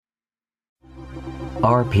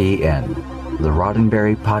RPN, the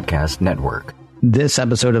Roddenberry Podcast Network. This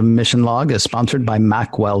episode of Mission Log is sponsored by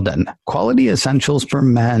Mack Weldon, quality essentials for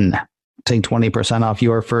men. Take 20% off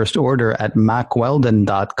your first order at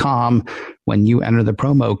mackweldon.com when you enter the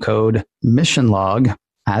promo code MissionLog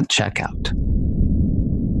at checkout.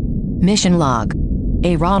 Mission Log,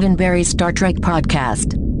 a Roddenberry Star Trek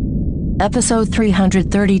podcast. Episode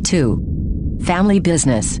 332, Family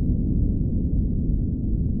Business.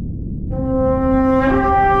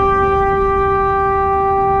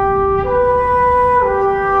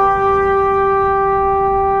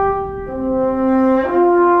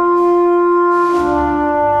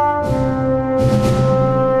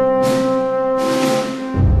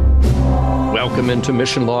 Welcome into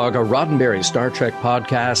Mission Log, a Roddenberry Star Trek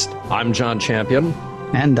podcast. I'm John Champion.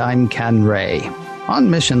 And I'm Ken Ray. On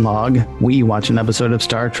Mission Log, we watch an episode of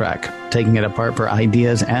Star Trek, taking it apart for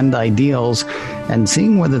ideas and ideals, and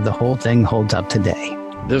seeing whether the whole thing holds up today.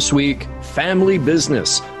 This week, Family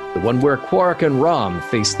Business, the one where Quark and Rom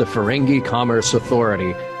face the Ferengi Commerce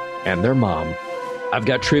Authority and their mom. I've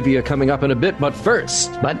got trivia coming up in a bit, but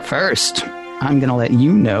first, I'm going to let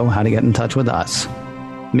you know how to get in touch with us.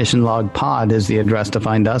 Mission Log Pod is the address to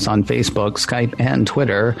find us on Facebook, Skype, and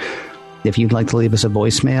Twitter. If you'd like to leave us a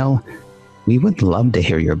voicemail, we would love to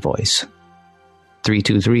hear your voice.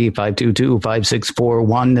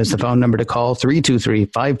 323-522-5641 is the phone number to call,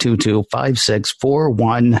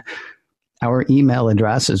 323-522-5641. Our email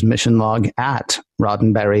address is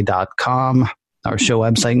missionlog@roddenberry.com. Our show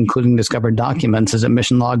website, including discovered documents, is at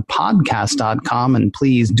missionlogpodcast.com. And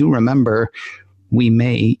please do remember, we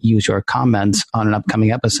may use your comments on an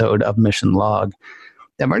upcoming episode of Mission Log.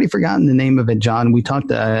 I've already forgotten the name of it, John. We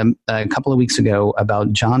talked a couple of weeks ago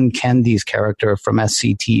about John Candy's character from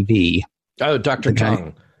SCTV. Oh, Dr.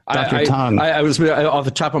 Tongue. Dr. Tongue. I was off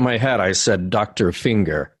the top of my head, I said Dr.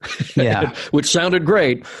 Finger. Yeah. Which sounded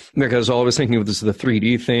great because all I was thinking of was the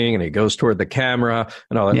 3D thing and he goes toward the camera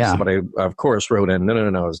and all that. Yeah. But I, of course, wrote in,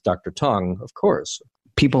 no, it's Dr. Tongue, of course.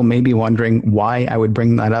 People may be wondering why I would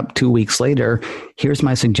bring that up 2 weeks later. Here's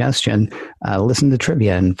my suggestion. Listen to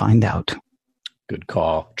trivia and find out. Good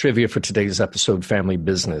call. Trivia for today's episode, Family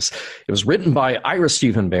Business. It was written by Ira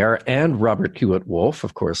Steven Behr and Robert Hewitt Wolf.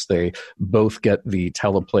 Of course, they both get the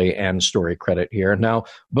teleplay and story credit here. Now,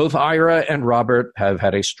 both Ira and Robert have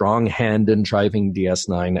had a strong hand in driving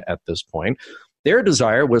DS9 at this point. Their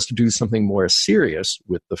desire was to do something more serious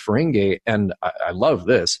with the Ferengi, and I love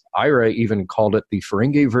this. Ira even called it the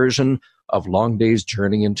Ferengi version of Long Day's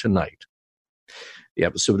Journey into Night. The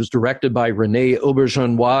episode is directed by René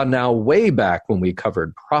Auberjonois. Now, way back when we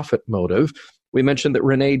covered Profit Motive, we mentioned that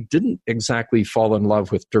René didn't exactly fall in love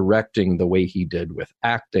with directing the way he did with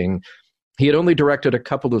acting. He had only directed a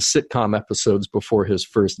couple of sitcom episodes before his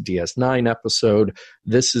first DS9 episode.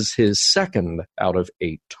 This is his second out of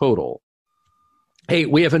 8 total. Hey,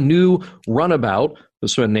 we have a new runabout,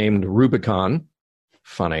 this one named Rubicon.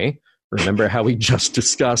 Funny. Remember how we just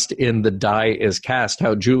discussed in The Die is Cast,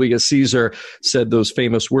 how Julius Caesar said those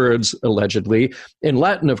famous words, allegedly. In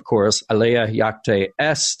Latin, of course, alea iacte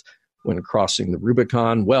est, when crossing the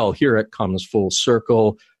Rubicon. Well, here it comes full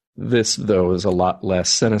circle. This, though, is a lot less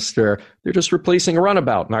sinister. They're just replacing a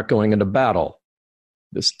runabout, not going into battle.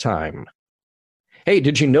 This time. Hey,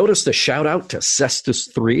 did you notice the shout-out to Cestus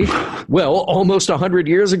III? Well, almost 100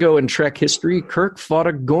 years ago in Trek history, Kirk fought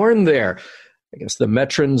a Gorn there. I guess the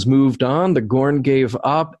Metrons moved on, the Gorn gave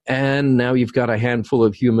up, and now you've got a handful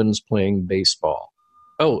of humans playing baseball.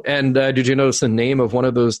 Oh, and did you notice the name of one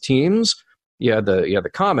of those teams? The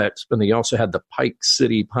Comets, but they also had the Pike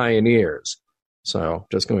City Pioneers. So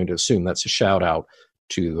just going to assume that's a shout-out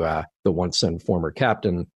to the once and former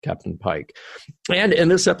captain, Captain Pike. And in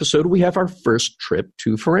this episode, we have our first trip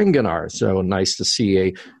to Ferenginar. So nice to see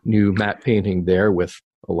a new matte painting there with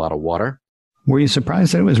a lot of water. Were you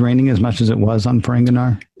surprised that it was raining as much as it was on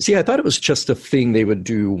Ferenginar? See, I thought it was just a thing they would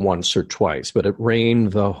do once or twice, but it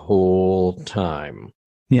rained the whole time.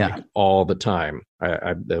 Yeah. Like, all the time.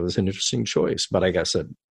 That was an interesting choice, but I guess it,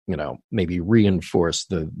 maybe reinforced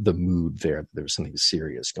the mood there. There was something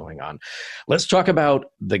serious going on. Let's talk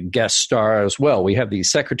about the guest star as well. We have the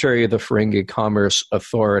Secretary of the Ferengi Commerce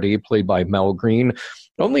Authority, played by Mel Green.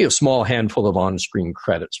 Only a small handful of on-screen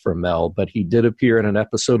credits for Mel, but he did appear in an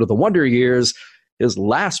episode of The Wonder Years. His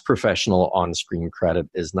last professional on-screen credit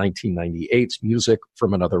is 1998's Music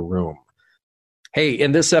from Another Room. Hey,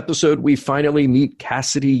 in this episode, we finally meet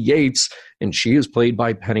Cassidy Yates, and she is played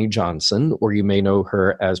by Penny Johnson, or you may know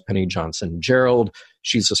her as Penny Johnson-Gerald.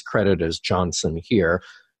 She's just credited as Johnson here.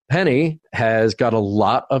 Penny has got a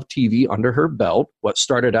lot of TV under her belt. What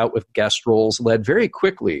started out with guest roles led very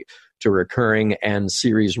quickly to recurring and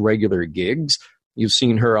series regular gigs. You've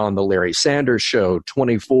seen her on The Larry Sanders Show,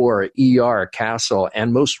 24, ER, Castle,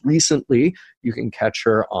 and most recently, you can catch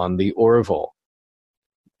her on The Orville.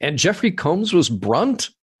 And Jeffrey Combs was Brunt?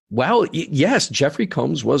 Well, yes, Jeffrey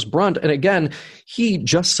Combs was Brunt. And again, he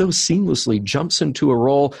just so seamlessly jumps into a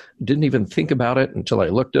role. Didn't even think about it until I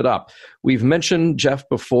looked it up. We've mentioned Jeff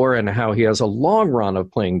before and how he has a long run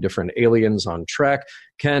of playing different aliens on Trek.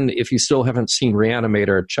 Ken, if you still haven't seen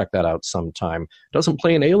Reanimator, check that out sometime. Doesn't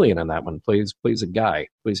play an alien in that one. Plays a guy.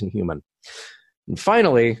 Plays a human. And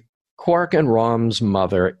finally, Quark and Rom's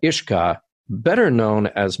mother, Ishka, better known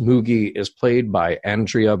as Moogie, is played by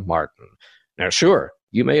Andrea Martin. Now, sure,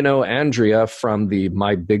 you may know Andrea from the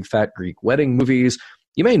My Big Fat Greek Wedding movies.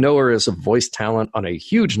 You may know her as a voice talent on a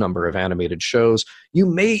huge number of animated shows. You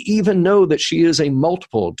may even know that she is a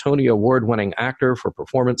multiple Tony Award-winning actor for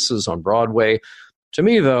performances on Broadway. To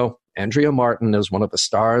me, though, Andrea Martin is one of the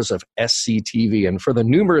stars of SCTV, and for the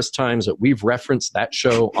numerous times that we've referenced that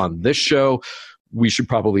show on this show, we should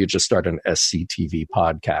probably just start an SCTV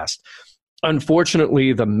podcast.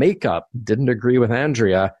 Unfortunately, the makeup didn't agree with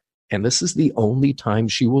Andrea, and this is the only time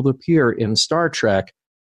she will appear in Star Trek.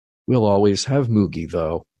 We'll always have Moogie,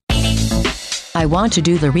 though. I want to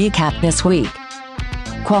do the recap this week.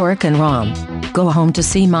 Quark and Rom go home to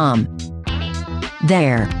see Mom.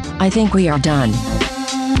 There, I think we are done.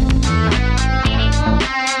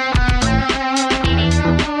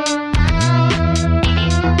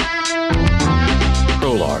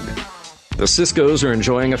 Prologue. The Siskos are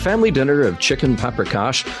enjoying a family dinner of chicken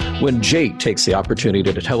paprikash when Jake takes the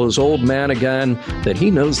opportunity to tell his old man again that he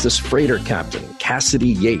knows this freighter captain, Cassidy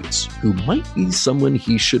Yates, who might be someone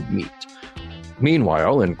he should meet.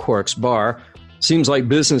 Meanwhile, in Quark's bar, seems like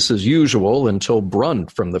business as usual until Brunt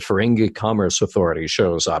from the Ferengi Commerce Authority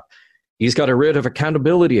shows up. He's got a writ of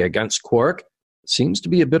accountability against Quark. Seems to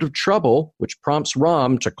be a bit of trouble, which prompts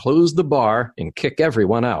Rom to close the bar and kick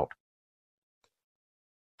everyone out.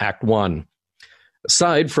 Act 1.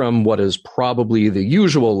 Aside from what is probably the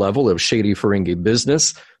usual level of shady Ferengi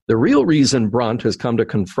business, the real reason Brunt has come to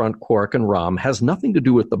confront Quark and Rom has nothing to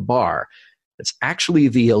do with the bar. It's actually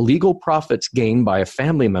the illegal profits gained by a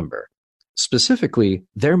family member, specifically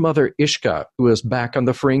their mother Ishka, who is back on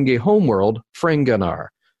the Ferengi homeworld, Ferenginar.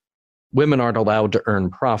 Women aren't allowed to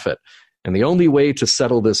earn profit, and the only way to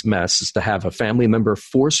settle this mess is to have a family member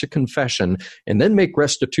force a confession and then make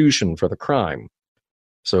restitution for the crime.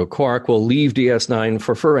 So Quark will leave DS9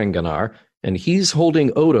 for Ferenginar, and he's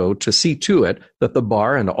holding Odo to see to it that the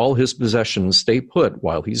bar and all his possessions stay put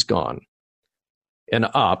while he's gone. In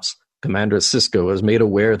Ops, Commander Sisko is made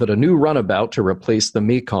aware that a new runabout to replace the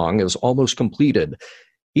Mekong is almost completed.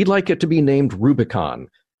 He'd like it to be named Rubicon,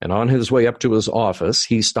 and on his way up to his office,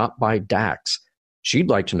 he stopped by Dax. She'd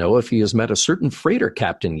like to know if he has met a certain freighter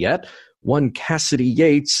captain yet, one Cassidy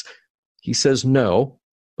Yates. He says no,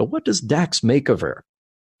 but what does Dax make of her?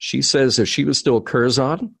 She says if she was still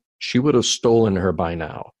Curzon, she would have stolen her by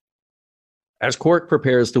now. As Quark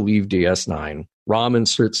prepares to leave DS9, Rom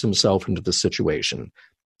inserts himself into the situation.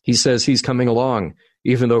 He says he's coming along,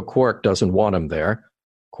 even though Quark doesn't want him there.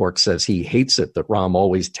 Quark says he hates it that Rom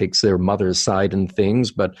always takes their mother's side in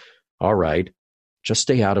things, but all right, just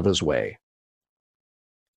stay out of his way.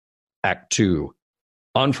 Act 2.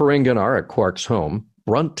 On Ferenginar at Quark's home,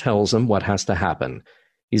 Brunt tells him what has to happen.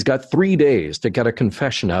 He's got 3 days to get a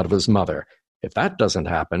confession out of his mother. If that doesn't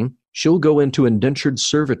happen, she'll go into indentured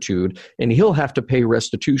servitude, and he'll have to pay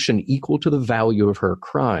restitution equal to the value of her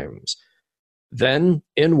crimes. Then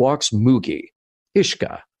in walks Moogie,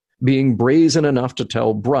 Ishka, being brazen enough to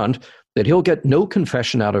tell Brunt that he'll get no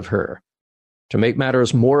confession out of her. To make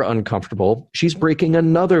matters more uncomfortable, she's breaking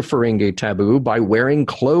another Ferengi taboo by wearing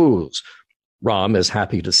clothes. Rom is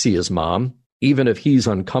happy to see his mom, even if he's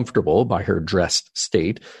uncomfortable by her dressed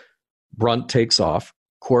state. Brunt takes off.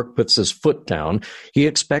 Quark puts his foot down. He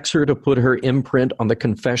expects her to put her imprint on the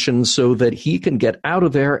confession so that he can get out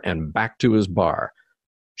of there and back to his bar.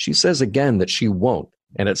 She says again that she won't,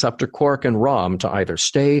 and it's up to Quark and Rom to either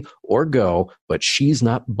stay or go, but she's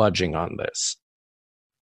not budging on this.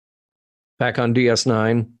 Back on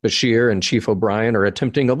DS9, Bashir and Chief O'Brien are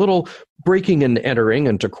attempting a little breaking and entering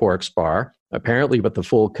into Quark's bar, apparently with the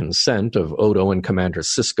full consent of Odo and Commander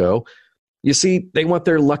Sisko. You see, they want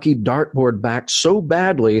their lucky dartboard back so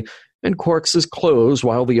badly, and Quark's is closed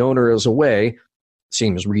while the owner is away.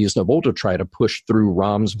 Seems reasonable to try to push through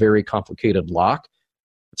Rom's very complicated lock.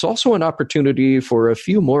 It's also an opportunity for a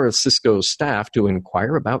few more of Sisko's staff to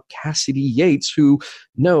inquire about Cassidy Yates, who,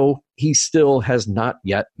 no, he still has not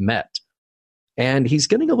yet met. And he's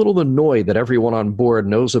getting a little annoyed that everyone on board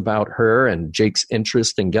knows about her and Jake's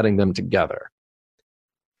interest in getting them together.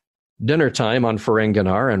 Dinner time on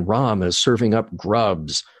Ferenginar, and Rom is serving up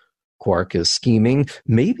grubs. Quark is scheming,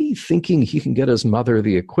 maybe thinking he can get his mother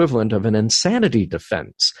the equivalent of an insanity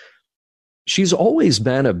defense. She's always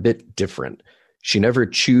been a bit different. She never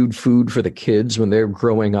chewed food for the kids when they were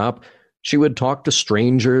growing up. She would talk to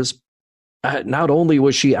strangers. Not only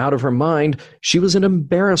was she out of her mind, she was an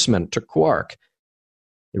embarrassment to Quark.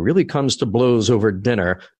 It really comes to blows over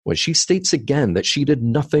dinner when she states again that she did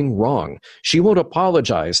nothing wrong. She won't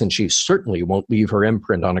apologize, and she certainly won't leave her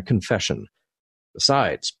imprint on a confession.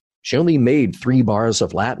 Besides, she only made 3 bars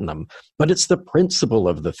of latinum, but it's the principle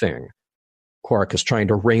of the thing. Quark is trying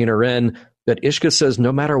to rein her in, but Ishka says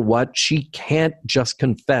no matter what, she can't just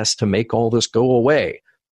confess to make all this go away.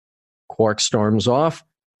 Quark storms off,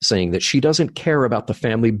 saying that she doesn't care about the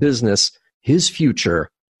family business, his future,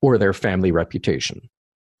 or their family reputation.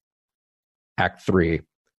 Act 3.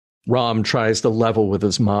 Rom tries to level with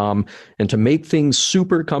his mom, and to make things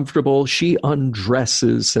super comfortable, she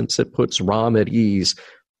undresses since it puts Rom at ease.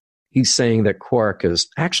 He's saying that Quark is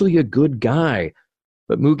actually a good guy,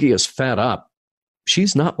 but Moogie is fed up.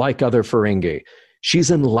 She's not like other Ferengi.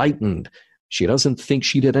 She's enlightened. She doesn't think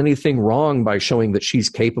she did anything wrong by showing that she's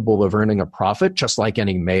capable of earning a profit, just like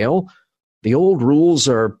any male. The old rules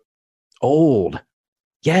are old.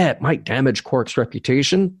 Yeah, it might damage Quark's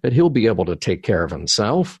reputation, but he'll be able to take care of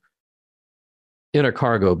himself. In a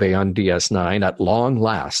cargo bay on DS9, at long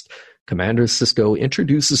last, Commander Sisko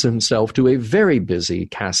introduces himself to a very busy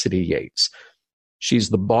Cassidy Yates.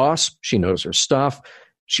 She's the boss. She knows her stuff.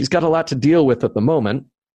 She's got a lot to deal with at the moment.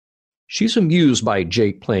 She's amused by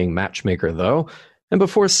Jake playing matchmaker, though, and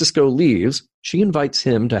before Sisko leaves, she invites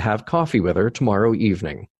him to have coffee with her tomorrow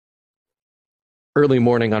evening. Early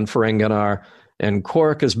morning on Ferenginar, and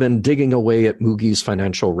Quark has been digging away at Moogie's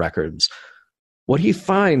financial records. What he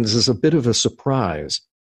finds is a bit of a surprise.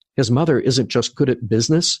 His mother isn't just good at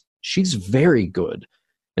business, she's very good.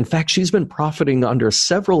 In fact, she's been profiting under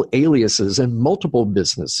several aliases and multiple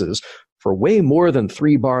businesses for way more than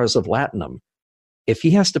 3 bars of latinum. If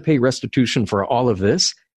he has to pay restitution for all of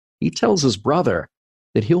this, he tells his brother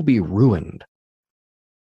that he'll be ruined.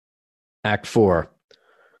 Act 4.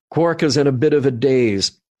 Quark is in a bit of a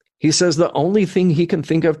daze. He says the only thing he can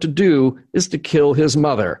think of to do is to kill his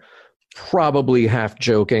mother. Probably half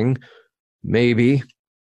joking. Maybe.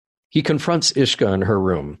 He confronts Ishka in her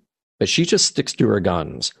room, but she just sticks to her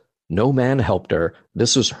guns. No man helped her.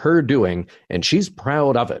 This is her doing, and she's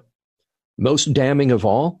proud of it. Most damning of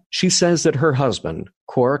all, she says that her husband,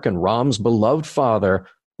 Quark and Rom's beloved father,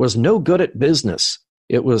 was no good at business.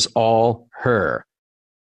 It was all her.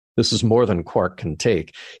 This is more than Quark can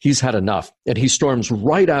take. He's had enough, and he storms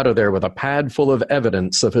right out of there with a pad full of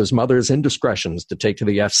evidence of his mother's indiscretions to take to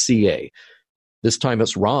the FCA. This time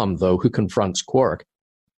it's Rom, though, who confronts Quark.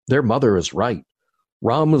 Their mother is right.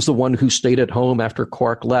 Rom was the one who stayed at home after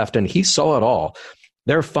Quark left, and he saw it all.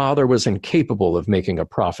 Their father was incapable of making a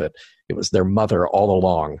profit. It was their mother all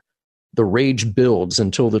along. The rage builds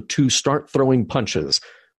until the two start throwing punches.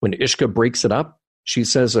 When Ishka breaks it up, she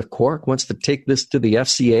says if Quark wants to take this to the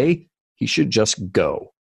FCA, he should just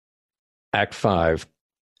go. Act 5.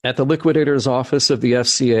 At the liquidator's office of the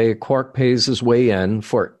FCA, Quark pays his way in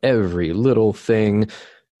for every little thing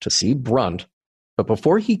to see Brunt. But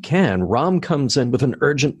before he can, Rom comes in with an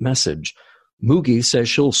urgent message. Moogie says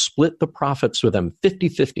she'll split the profits with him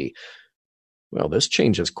 50-50. Well, this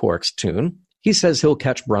changes Quark's tune. He says he'll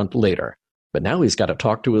catch Brunt later, but now he's got to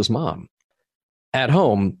talk to his mom. At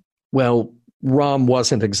home, well, Rom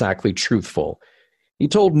wasn't exactly truthful. He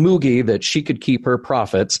told Moogie that she could keep her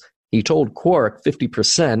profits. He told Quark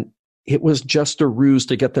 50%. It was just a ruse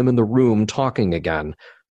to get them in the room talking again.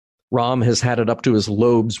 Rom has had it up to his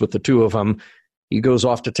lobes with the two of them. He goes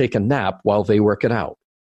off to take a nap while they work it out.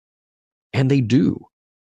 And they do.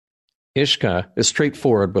 Ishka is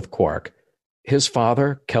straightforward with Quark. His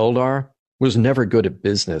father, Keldar, was never good at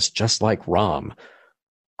business, just like Rom.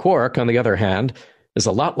 Quark, on the other hand, is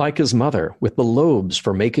a lot like his mother, with the lobes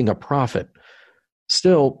for making a profit.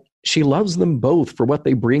 Still, she loves them both for what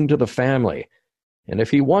they bring to the family, and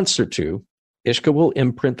if he wants her to, Ishka will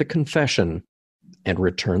imprint the confession and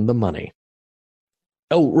return the money.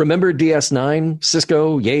 Oh, remember DS9,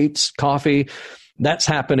 Sisko, Yates, coffee? That's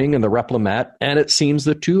happening in the Replimat, and it seems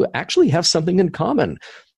the two actually have something in common.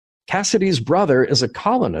 Cassidy's brother is a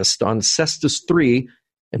colonist on Cestus III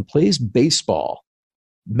and plays baseball.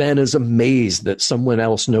 Ben is amazed that someone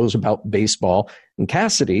else knows about baseball, and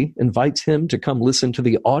Cassidy invites him to come listen to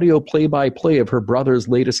the audio play-by-play of her brother's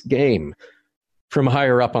latest game. From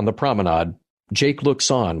higher up on the promenade, Jake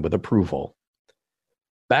looks on with approval.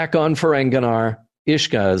 Back on Ferenginar,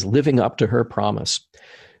 Ishka is living up to her promise.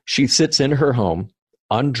 She sits in her home,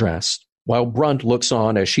 undressed, while Brunt looks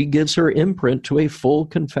on as she gives her imprint to a full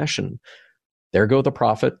confession. There go the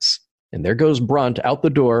profits, and there goes Brunt out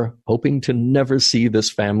the door, hoping to never see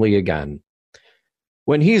this family again.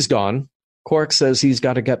 When he's gone, Cork says he's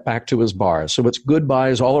got to get back to his bar, so it's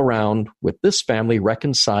goodbyes all around, with this family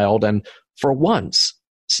reconciled and, for once,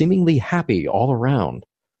 seemingly happy all around.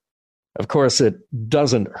 Of course, it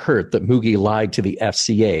doesn't hurt that Moogie lied to the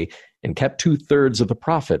FCA and kept 2/3 of the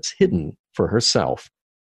profits hidden for herself.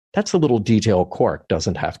 That's a little detail Cork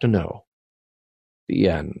doesn't have to know. The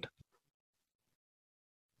end.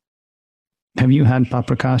 Have you had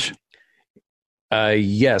paprikash?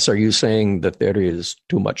 Yes. Are you saying that there is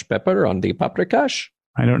too much pepper on the paprikash?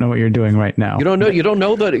 I don't know what you're doing right now. You don't know. You don't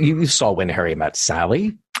know that you saw When Harry Met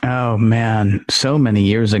Sally. Oh man, so many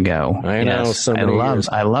years ago. I know. Yes, so many years.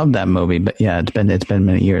 I love that movie, but yeah, it's been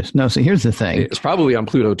many years. No, so here's the thing. It's probably on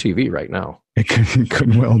Pluto TV right now. It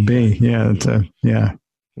could well be. Yeah,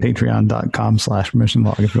 Patreon.com/Mission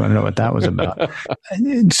Log if you want to know what that was about.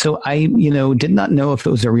 So I, did not know if it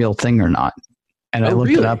was a real thing or not. And I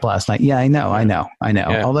looked it up last night. Yeah, I know.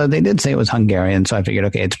 Yeah. Although they did say it was Hungarian, so I figured,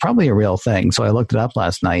 okay, it's probably a real thing. So I looked it up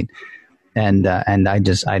last night, and I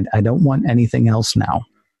don't want anything else now.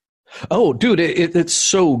 Oh, dude, it's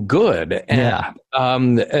so good. And,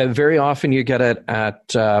 very often you get it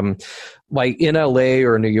at, like in LA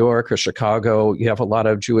or New York or Chicago, you have a lot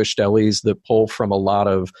of Jewish delis that pull from a lot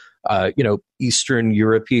of, Eastern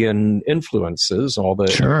European influences,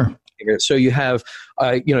 Sure. So you have,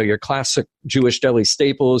 your classic Jewish deli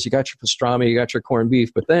staples. You got your pastrami, you got your corned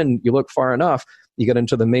beef, but then you look far enough, you get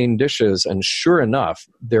into the main dishes, and sure enough,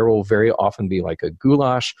 there will very often be like a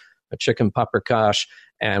goulash, a chicken paprikash,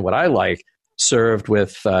 and what I like served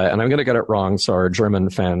with, and I'm going to get it wrong, so our German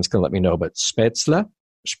fans can let me know, but spätzle,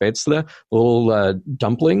 little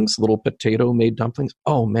dumplings, little potato-made dumplings.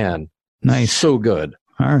 Oh man, nice, so good.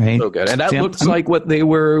 All right. So good. And that looks like what they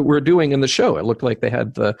were doing in the show. It looked like they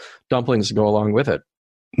had the dumplings to go along with it.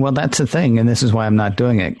 Well, that's the thing, and this is why I'm not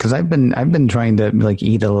doing it, because I've been trying to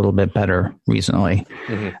eat a little bit better recently.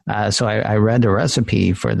 Mm-hmm. So I read a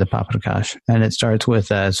recipe for the paprikash, and it starts with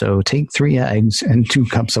so take 3 eggs and 2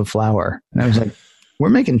 cups of flour. And I was like, we're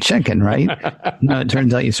making chicken, right? No, it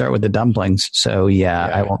turns out you start with the dumplings. So yeah,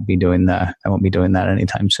 I won't be doing that. I won't be doing that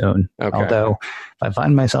anytime soon. Okay. Although if I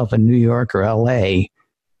find myself in New York or LA.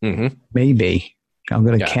 Mm-hmm. Maybe I'll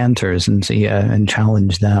go to Cantor's and see and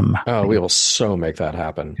challenge them. Oh, we will so make that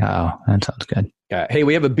happen. Oh, that sounds good. Yeah. Hey,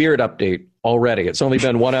 we have a beard update already. It's only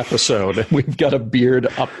been one episode, and we've got a beard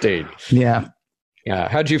update. Yeah. Yeah.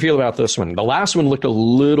 How'd you feel about this one? The last one looked a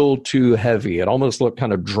little too heavy. It almost looked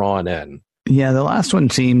kind of drawn in. Yeah, the last one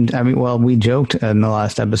seemed, we joked in the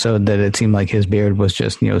last episode that it seemed like his beard was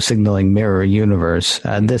just, signaling mirror universe.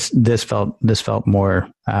 This felt more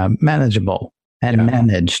manageable. And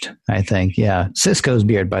managed, I think. Yeah. Cisco's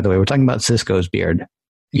beard, by the way. We're talking about Cisco's beard.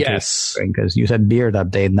 Yes. Because you said beard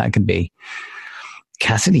update, and that could be.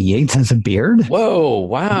 Cassidy Yates has a beard? Whoa,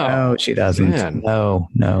 wow. No, she doesn't. Man. No.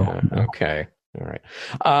 Okay. All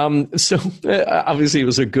right. So obviously it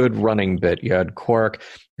was a good running bit. You had Quark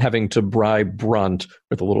having to bribe Brunt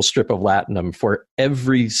with a little strip of latinum for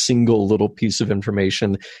every single little piece of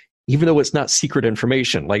information, even though it's not secret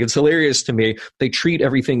information. Like, it's hilarious to me. They treat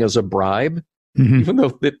everything as a bribe. Mm-hmm. Even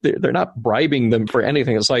though they're not bribing them for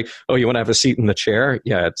anything. It's like, oh, you want to have a seat in the chair?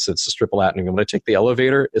 Yeah, it's a strip of latinum. You want to take the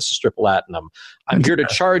elevator? It's a strip of latinum. I'm here to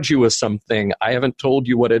charge you with something. I haven't told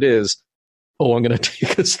you what it is. Oh, I'm going to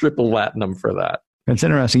take a strip of latinum for that. It's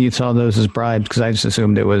interesting you saw those as bribes, because I just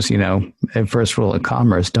assumed it was, a first rule of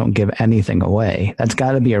commerce, don't give anything away. That's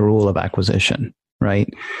got to be a rule of acquisition. Right?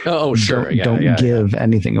 Oh, sure. Don't give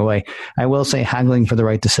anything away. I will say haggling for the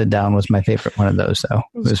right to sit down was my favorite one of those, though.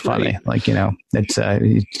 It was funny. Like, it's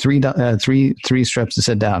three strips to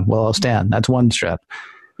sit down. Well, I'll stand. That's 1 strip.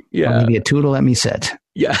 Yeah. I'll give you a 2 to let me sit.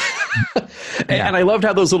 Yeah. And I loved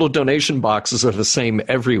how those little donation boxes are the same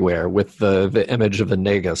everywhere with the image of the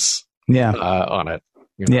Negus on it.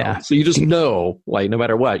 Yeah. So you just know, like, no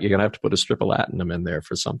matter what, you're going to have to put a strip of latinum in there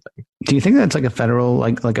for something. Do you think that's like a federal,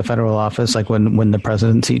 like a federal office? Like when the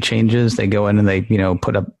presidency changes, they go in and they,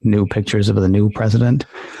 put up new pictures of the new president?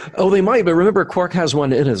 Oh, they might. But remember, Quark has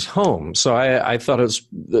one in his home. So I thought it was,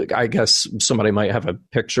 I guess somebody might have a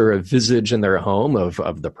picture, a visage in their home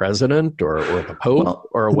of the president or the Pope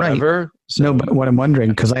or whatever. Right. So, no, but what I'm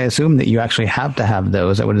wondering, because I assume that you actually have to have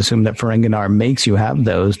those. I would assume that Ferenginar makes you have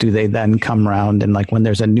those. Do they then come around and, like, when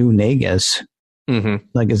there's a new Nagus,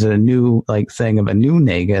 like, is it a new, like, thing of a new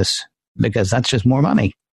Nagus? Because that's just more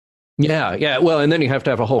money. Yeah. Well, and then you have to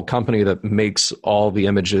have a whole company that makes all the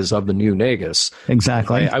images of the new Nagus.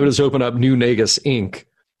 Exactly. I would just open up New Nagus Inc.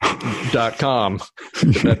 .com.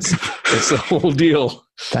 That's the whole deal.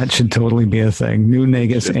 That should totally be a thing.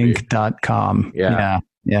 NewNegasinc.com. Yeah.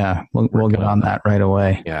 We'll get on that right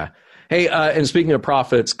away. Yeah. Hey, and speaking of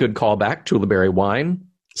profits, good callback. Tullaberry wine,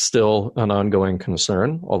 still an ongoing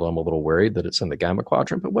concern, although I'm a little worried that it's in the Gamma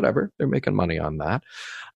Quadrant, but whatever. They're making money on that.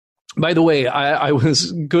 By the way, I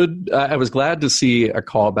was glad to see a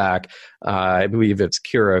callback. I believe it's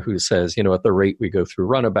Kira who says, at the rate we go through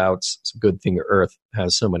runabouts, it's a good thing Earth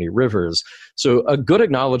has so many rivers. So a good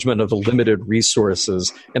acknowledgement of the limited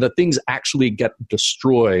resources and that things actually get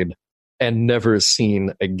destroyed and never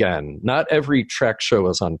seen again. Not every Trek show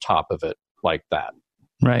is on top of it like that.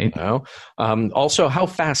 Right. Also, how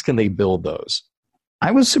fast can they build those?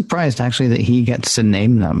 I was surprised actually that he gets to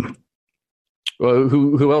name them.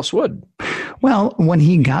 Who else would? Well, when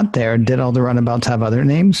he got there, did all the runabouts have other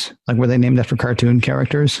names? Like, were they named after cartoon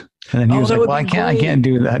characters? And then he was like, "Well, I can't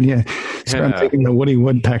do that." Yeah, so I'm taking the Woody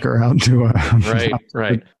Woodpecker out to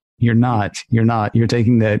right. You're not. You're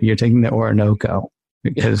taking the Orinoco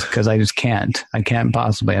because I just can't. I can't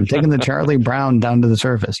possibly. I'm taking the Charlie Brown down to the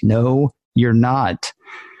surface. No, you're not.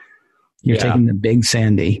 You're taking the Big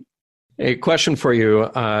Sandy. A question for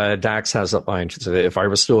you. Dax has that line. She said, if I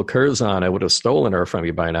was still Curzon, I would have stolen her from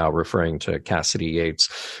you by now, referring to Cassidy Yates.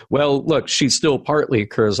 Well, look, she's still partly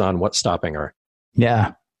Curzon. What's stopping her?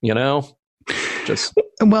 Yeah. Just.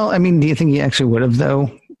 Well, I mean, do you think he actually would have,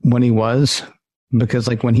 though, when he was? Because,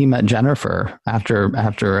 like, when he met Jennifer, after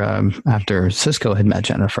Cisco had met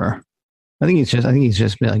Jennifer, I think he's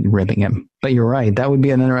just like ribbing him. But you're right. That would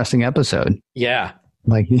be an interesting episode. Yeah.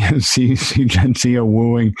 Like, see Gencia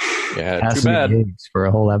wooing too bad for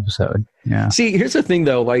a whole episode. Yeah. See, here's the thing,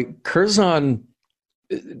 though. Like, Curzon,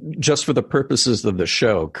 just for the purposes of the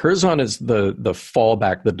show, Curzon is the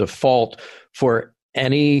fallback, the default for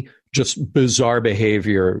any just bizarre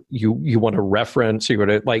behavior you want to reference. You want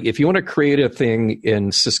to, like, if you want to create a thing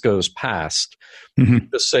in Cisco's past,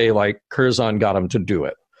 just say, like, Curzon got him to do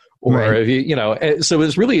it. Or, if so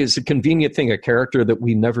it's a convenient thing, a character that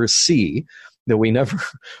we never see, that we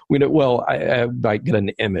I might get an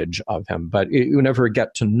image of him, but you never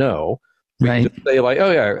get to know. Right. Just say, like,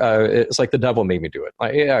 it's like the devil made me do it.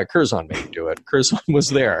 Like, Curzon made me do it. Curzon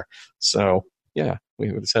was there. So,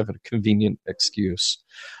 we would just have a convenient excuse.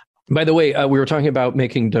 By the way, we were talking about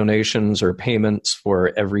making donations or payments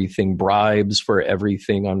for everything, bribes for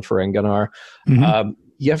everything on Ferenginar.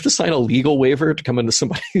 You have to sign a legal waiver to come into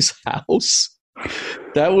somebody's house.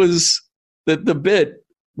 That was the bit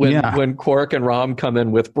when Quark and Rom come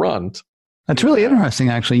in with Brunt. That's really interesting,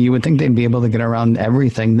 actually. You would think they'd be able to get around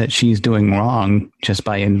everything that she's doing wrong just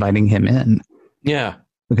by inviting him in. Yeah.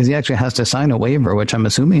 Because he actually has to sign a waiver, which I'm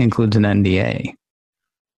assuming includes an NDA.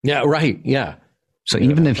 Yeah, right. Yeah. So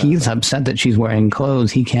even if he's upset that she's wearing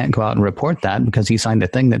clothes, he can't go out and report that because he signed a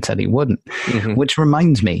thing that said he wouldn't. Which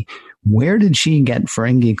reminds me, where did she get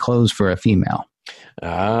Ferengi clothes for a female?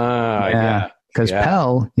 Because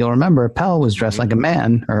Pell, you'll remember, Pell was dressed like a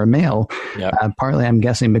man or a male. Yep. Partly, I'm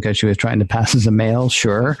guessing, because she was trying to pass as a male,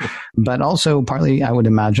 sure. But also partly, I would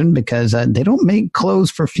imagine, because they don't make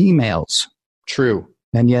clothes for females. True.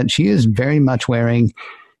 And yet she is very much wearing...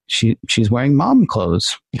 She's wearing mom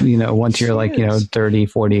clothes, once you're like, 30,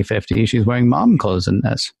 40, 50, she's wearing mom clothes in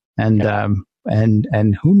this. And,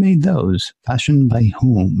 and who made those? Fashioned by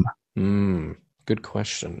whom? Good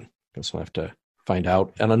question. Guess we'll have to find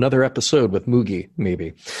out on another episode with Moogie,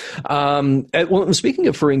 maybe. Well, speaking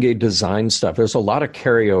of Ferengi design stuff, there's a lot of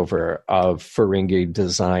carryover of Ferengi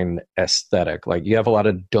design aesthetic. Like, you have a lot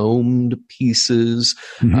of domed pieces,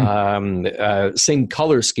 same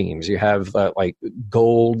color schemes. You have like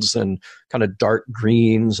golds and kind of dark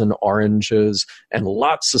greens and oranges and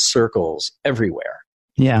lots of circles everywhere.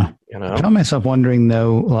 Yeah. I found myself wondering,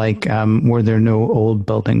 though, like, were there no old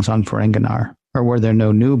buildings on Ferenginar? Or were there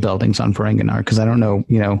no new buildings on Ferenginar? Because I don't know,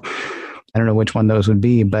 I don't know which one those would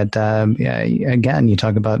be. But again, you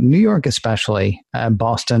talk about New York especially,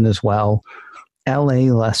 Boston as well, LA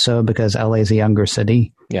less so because LA is a younger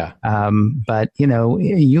city. Yeah. But,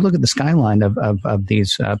 you look at the skyline of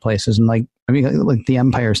these places and like the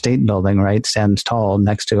Empire State Building, right, stands tall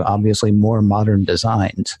next to obviously more modern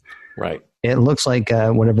designs. Right. It looks like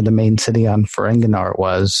whatever the main city on Ferenginar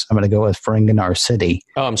was. I'm going to go with Ferenginar City.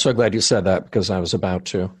 Oh, I'm so glad you said that because I was about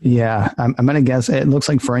to. Yeah, I'm going to guess it looks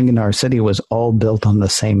like Ferenginar City was all built on the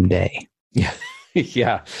same day. Yeah.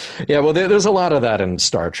 Yeah. Well, there's a lot of that in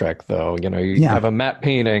Star Trek, though. You have a matte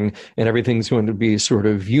painting and everything's going to be sort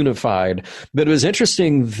of unified. But it was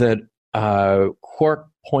interesting that Quark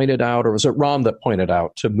pointed out, or was it Rom that pointed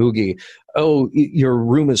out to Moogie, oh, your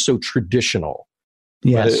room is so traditional.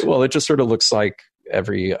 Yes. It just sort of looks like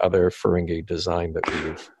every other Ferengi design that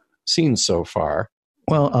we've seen so far.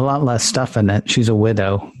 Well, a lot less stuff in it. She's a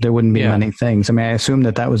widow. There wouldn't be many things. I mean, I assume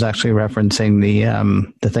that was actually referencing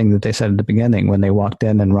the thing that they said at the beginning when they walked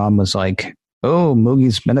in and Rom was like, "Oh,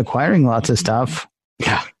 Moogie's been acquiring lots of stuff."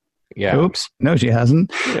 Yeah. Yeah. Oops. No, she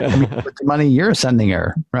hasn't. Yeah. I mean, with the money you're sending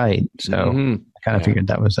her, right? So I kind of figured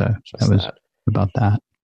that was about that.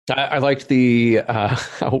 I liked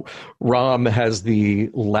how Rom has the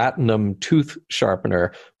Latinum tooth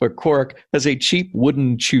sharpener, but Quark has a cheap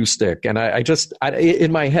wooden chew stick. And I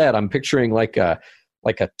in my head, I'm picturing like a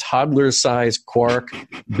toddler-sized Quark,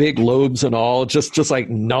 big lobes and all, just like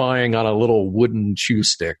gnawing on a little wooden chew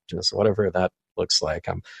stick, just whatever that looks like.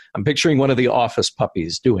 I'm picturing one of the office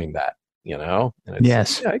puppies doing that, And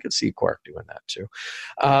yes, I could see Quark doing that too.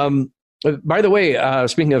 By the way,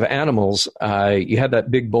 speaking of animals, you had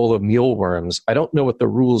that big bowl of mealworms. I don't know what the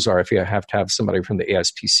rules are if you have to have somebody from the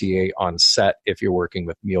ASPCA on set if you're working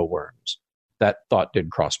with mealworms. That thought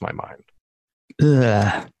did cross my mind.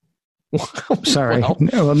 Sorry.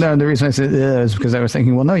 No, the reason I said is because I was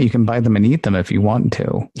thinking, well, no, you can buy them and eat them if you want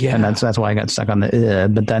to. Yeah. And that's why I got stuck on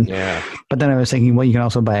the but then I was thinking, well, you can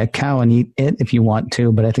also buy a cow and eat it if you want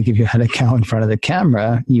to. But I think if you had a cow in front of the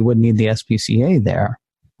camera, you would need the SPCA there.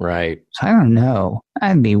 Right. So I don't know.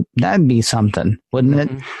 That'd be something, wouldn't it?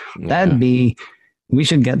 Yeah. We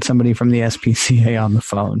should get somebody from the SPCA on the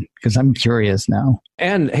phone because I'm curious now.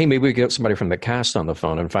 And hey, maybe we get somebody from the cast on the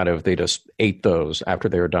phone and find out if they just ate those after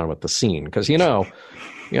they were done with the scene. Because, you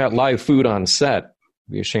got live food on set.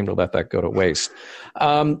 Be ashamed to let that go to waste.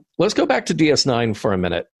 Let's go back to DS9 for a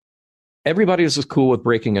minute. Everybody is cool with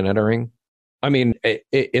breaking and entering. I mean, it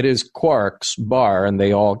is Quark's bar, and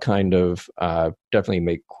they all kind of definitely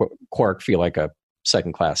make Quark feel like a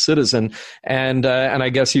second-class citizen. And I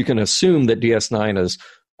guess you can assume that DS9 is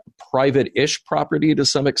private-ish property to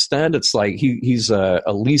some extent. It's like he's a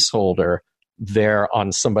leaseholder there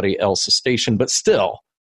on somebody else's station, but still,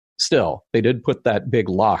 they did put that big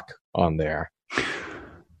lock on there.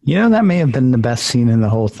 That may have been the best scene in the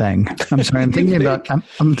whole thing. I'm sorry. I'm thinking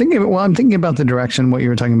about the direction, what you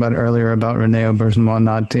were talking about earlier about Rene Auberjonois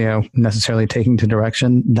not, necessarily taking to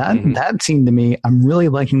direction. That scene to me, I'm really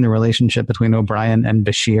liking the relationship between O'Brien and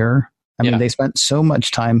Bashir. I mean, they spent so much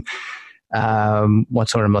time,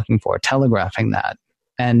 what's what I'm looking for, telegraphing that.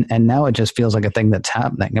 And now it just feels like a thing that's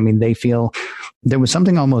happening. I mean, they feel there was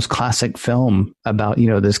something almost classic film about,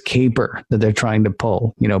 this caper that they're trying to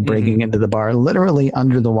pull, breaking into the bar, literally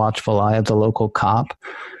under the watchful eye of the local cop.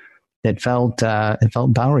 It felt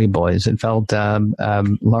Bowery Boys. It felt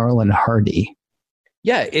Laurel and Hardy.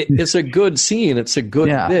 Yeah, it's a good scene. It's a good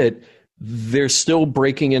bit. They're still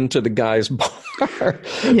breaking into the guy's bar.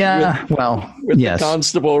 Yeah, with the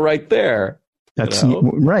constable right there. That's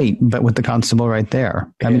right, but with the constable right there.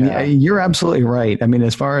 I mean, you're absolutely right. I mean,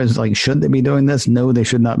 as far as should they be doing this? No, they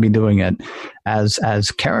should not be doing it as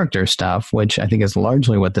character stuff, which I think is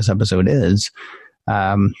largely what this episode is.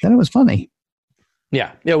 Then it was funny.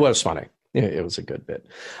 Yeah, it was funny. It was a good bit.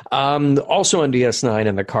 Also on DS9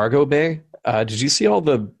 in the cargo bay, did you see all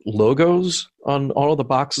the logos on all of the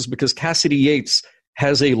boxes? Because Cassidy Yates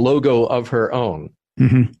has a logo of her own.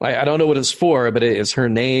 Mm-hmm. I don't know what it's for, but it's her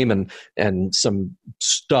name and some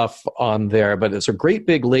stuff on there. But it's a great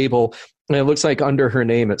big label, and it looks like under her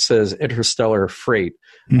name it says Interstellar Freight.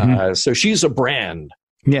 Mm-hmm. So she's a brand.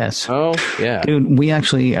 Yes. Oh, yeah. Dude, we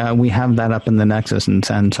actually we have that up in the Nexus in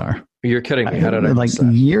Sansar. You're kidding me. How did I miss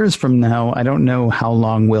that? Years from now, I don't know how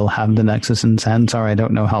long we'll have the Nexus in Sansar. I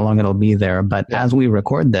don't know how long it'll be there. But as we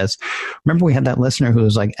record this, remember we had that listener who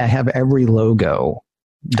was like, I have every logo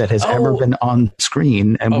that has ever been on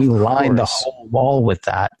screen, and we lined the whole wall with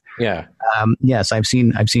that. Yeah. Yes, I've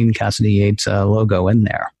seen Cassidy Yates' logo in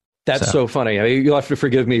there. That's so funny. I mean, you'll have to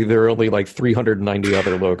forgive me. There are only like 390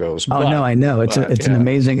 other logos. Oh no, I know it's an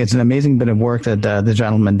amazing bit of work that the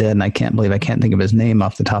gentleman did, and I can't think of his name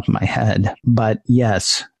off the top of my head. But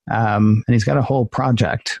yes, and he's got a whole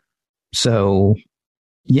project. So,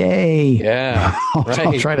 yay! Yeah, I'll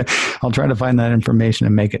try to find that information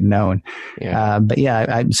and make it known. Yeah. But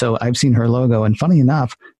yeah, so I've seen her logo, and funny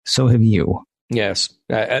enough, so have you. Yes,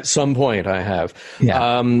 at some point I have.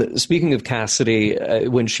 Yeah. Speaking of Cassidy,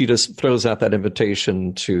 when she just throws out that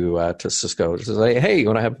invitation to Sisko, she says, "Hey, you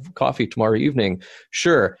want to have coffee tomorrow evening?"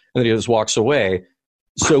 Sure, and then he just walks away.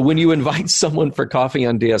 So when you invite someone for coffee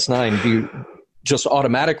on DS9, do you just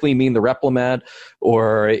automatically mean the Replimat,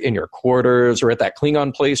 or in your quarters, or at that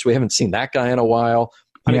Klingon place? We haven't seen that guy in a while.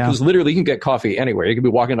 I mean, because literally you can get coffee anywhere. You can be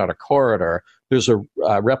walking down a corridor. There's a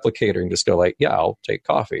replicator and just go like, "Yeah, I'll take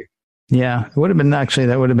coffee." Yeah, it would have been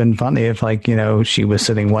that would have been funny if, like, she was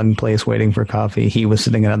sitting one place waiting for coffee, he was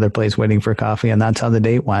sitting another place waiting for coffee, and that's how the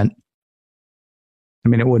date went. I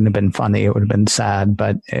mean, it wouldn't have been funny. It would have been sad,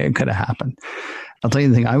 but it could have happened. I'll tell you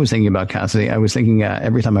the thing I was thinking about Cassidy. I was thinking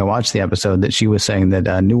every time I watched the episode that she was saying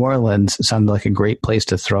that New Orleans sounded like a great place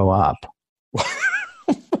to throw up.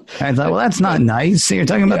 I thought, well, that's not nice. You're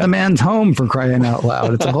talking about the man's home, for crying out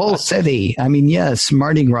loud. It's a whole city. I mean, yes,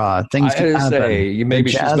 Mardi Gras, things can happen.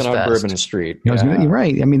 Maybe she's been on Bourbon Street. You're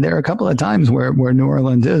right. I mean, there are a couple of times where New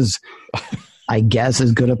Orleans is, I guess,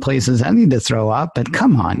 as good a place as any to throw up. But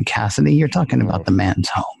come on, Cassidy, you're talking about the man's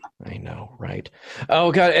home. I know, right?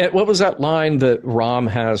 Oh, God. What was that line that Rom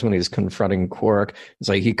has when he's confronting Quark? It's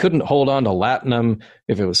like he couldn't hold on to latinum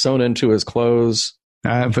if it was sewn into his clothes.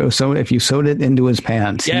 If you sewed it into his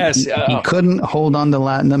pants. Yes. He couldn't hold on to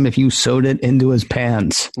latinum if you sewed it into his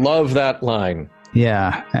pants. Love that line.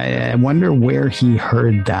 Yeah. I wonder where he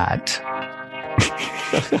heard that.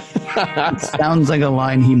 It sounds like a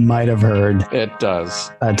line he might have heard. It does.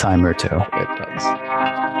 A time or two. It does.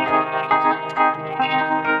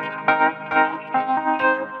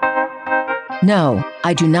 No,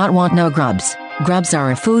 I do not want no grubs. Grubs are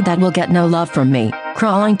a food that will get no love from me.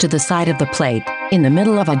 Crawling to the side of the plate, in the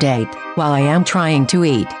middle of a date, while I am trying to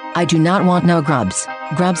eat. I do not want no grubs.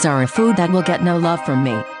 Grubs are a food that will get no love from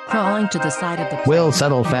me. Crawling to the side of the plate. We'll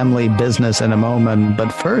settle family business in a moment,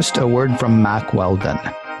 but first a word from Mack Weldon,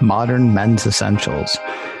 Modern Men's Essentials.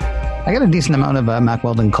 I got a decent amount of Mack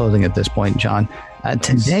Weldon clothing at this point, John.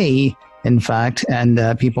 Today, in fact,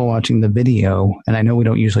 and people watching the video, and I know we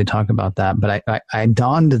don't usually talk about that, but I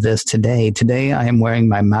donned this today. Today I am wearing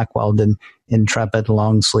my Mack Weldon Intrepid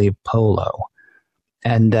long sleeve polo.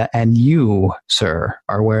 And you, sir,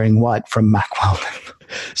 are wearing what from Mack Weldon?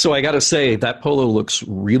 So I got to say, that polo looks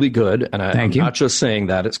really good. And I'm not just saying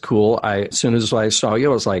that. It's cool. As soon as I saw you,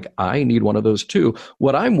 I was like, I need one of those too.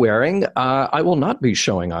 What I'm wearing, I will not be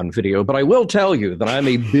showing on video, but I will tell you that I'm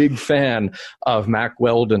a big fan of Mack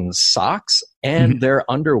Weldon's socks and their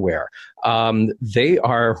underwear. They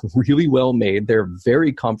are really well made. They're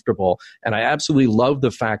very comfortable. And I absolutely love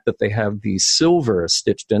the fact that they have the silver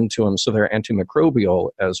stitched into them, so they're antimicrobial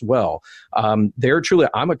as well. They're truly,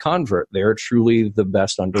 I'm a convert. They're truly the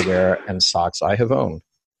best underwear and socks I have owned.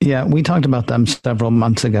 Yeah, we talked about them several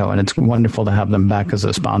months ago, and it's wonderful to have them back as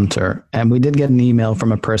a sponsor. And we did get an email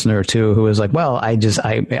from a person or two who was like, well,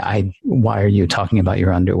 why are you talking about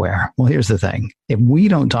your underwear? Well, here's the thing. If we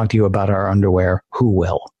don't talk to you about our underwear, who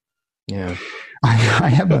will? Yeah. I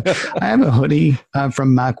have a hoodie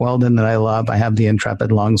from Mack Weldon that I love. I have the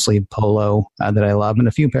Intrepid long sleeve polo that I love, and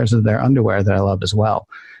a few pairs of their underwear that I love as well.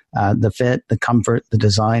 The fit, the comfort, the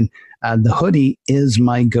design. The hoodie is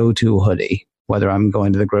my go-to hoodie, whether I'm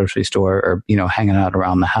going to the grocery store or, hanging out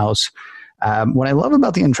around the house. What I love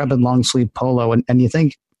about the Intrepid long sleeve polo, and you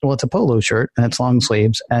think, well, it's a polo shirt and it's long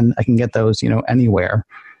sleeves, and I can get those, anywhere.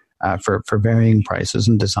 For varying prices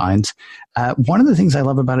and designs. One of the things I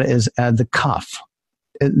love about it is the cuff.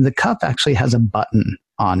 The cuff actually has a button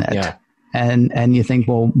on it. Yeah. And you think,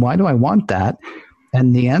 well, why do I want that?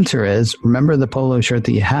 And the answer is, remember the polo shirt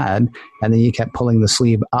that you had, and then you kept pulling the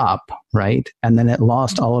sleeve up, right? And then it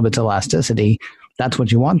lost all of its elasticity. That's what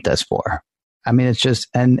you want this for. I mean, it's just,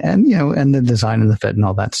 and the design and the fit and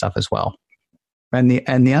all that stuff as well. And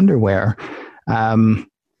the underwear,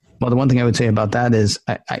 well, the one thing I would say about that is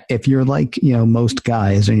if you're like, most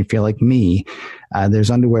guys and you feel like me,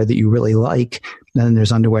 there's underwear that you really like, and then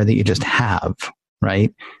there's underwear that you just have,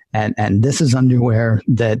 right? And this is underwear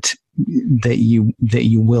that you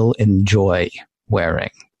will enjoy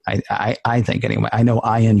wearing. I think anyway. I know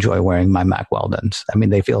I enjoy wearing my Mack Weldons. I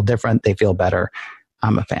mean, they feel different. They feel better.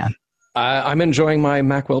 I'm a fan. I'm enjoying my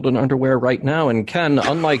Mack Weldon underwear right now. And Ken,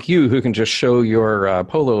 unlike you, who can just show your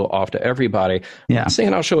polo off to everybody, I'm not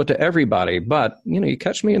saying I'll show it to everybody, but, you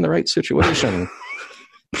catch me in the right situation.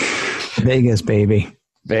 Vegas, baby.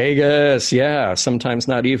 Vegas, yeah, sometimes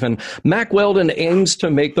not even. Mack Weldon aims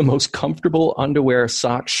to make the most comfortable underwear,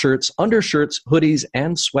 socks, shirts, undershirts, hoodies,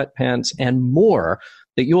 and sweatpants, and more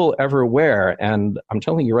that you will ever wear. And I'm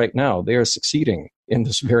telling you right now, they are succeeding in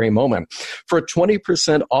this very moment. For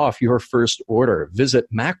 20% off your first order, visit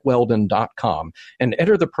MackWeldon.com and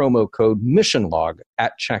enter the promo code MissionLog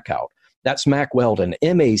at checkout. That's Mack Weldon,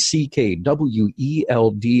 MackWeldon,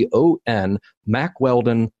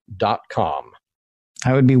 MackWeldon.com.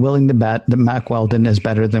 I would be willing to bet that Mack Weldon is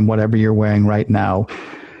better than whatever you're wearing right now,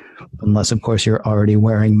 unless, of course, you're already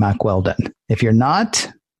wearing Mack Weldon. If you're not,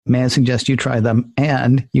 may I suggest you try them,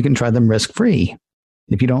 and you can try them risk-free.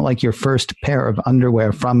 If you don't like your first pair of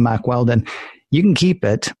underwear from Mack Weldon, you can keep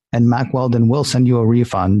it, and Mack Weldon will send you a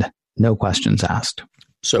refund, no questions asked.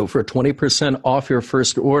 So for 20% off your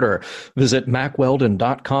first order, visit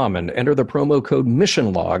MackWeldon.com and enter the promo code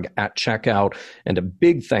MissionLog at checkout. And a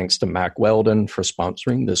big thanks to Mack Weldon for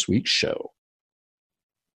sponsoring this week's show.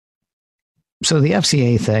 So the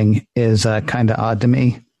FCA thing is kind of odd to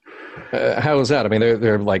me. How is that? I mean,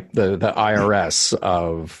 they're like the IRS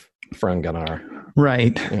of Ferenginar.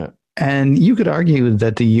 Right. Yeah. And you could argue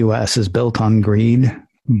that the U.S. is built on greed,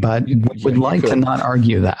 but we would like to not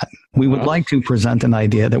argue that. We would like to present an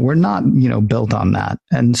idea that we're not, built on that.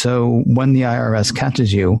 And so when the IRS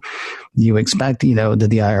catches you, you expect, that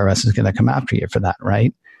the IRS is going to come after you for that,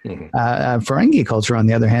 right? Mm-hmm. Ferengi culture, on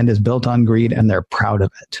the other hand, is built on greed, and they're proud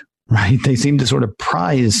of it, right? They seem to sort of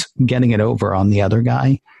prize getting it over on the other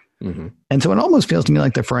guy. Mm-hmm. And so it almost feels to me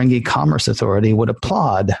like the Ferengi Commerce Authority would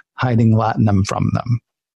applaud hiding latinum from them.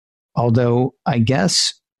 Although I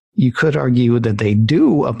guess you could argue that they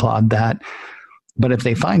do applaud that, but if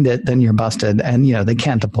they find it, then you're busted, and they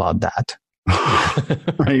can't applaud that,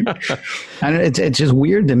 right? And it's just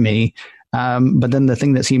weird to me. But then the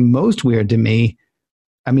thing that seemed most weird to me,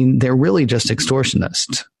 I mean, they're really just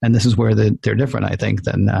extortionists, and this is where they're different, I think,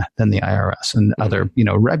 than the IRS and other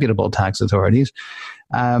reputable tax authorities,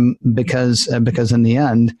 because in the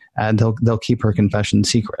end they'll keep her confession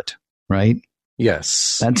secret, right?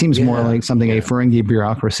 Yes. That seems more like something a Ferengi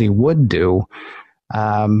bureaucracy would do,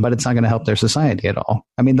 but it's not going to help their society at all.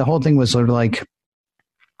 I mean, the whole thing was sort of like,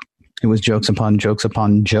 it was jokes upon jokes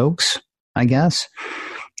upon jokes, I guess,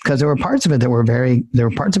 because there were parts of it that were very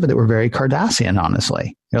Cardassian,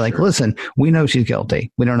 honestly. They're like, listen, we know she's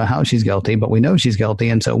guilty. We don't know how she's guilty, but we know she's guilty.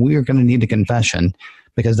 And so we are going to need a confession,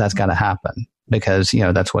 because that's got to happen, because,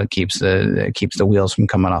 that's what keeps the wheels from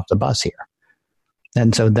coming off the bus here.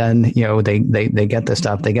 And so then, they get the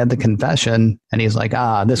stuff, they get the confession, and he's like,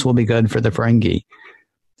 this will be good for the Ferengi.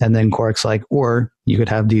 And then Quark's like, or you could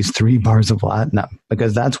have these 3 bars of latinum,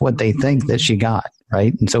 because that's what they think that she got,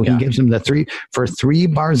 right? And so he gives them the 3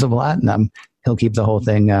 bars of latinum. He'll keep the whole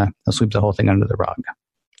thing, he'll sweep the whole thing under the rug.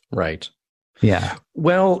 Right. Yeah.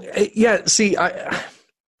 Well, yeah, see,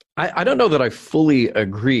 I don't know that I fully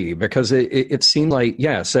agree, because it seemed like,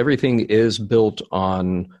 yes, everything is built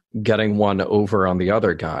on getting one over on the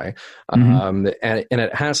other guy. Mm-hmm. And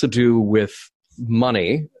it has to do with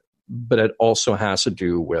money, but it also has to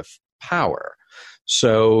do with power.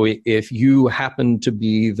 So if you happen to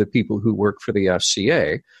be the people who work for the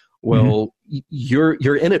FCA, well, you're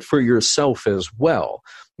in it for yourself as well.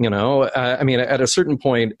 I mean, at a certain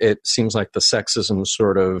point, it seems like the sexism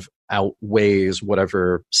sort of outweighs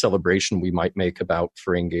whatever celebration we might make about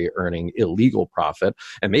Ferengi earning illegal profit.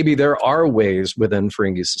 And maybe there are ways within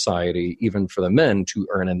Ferengi society, even for the men, to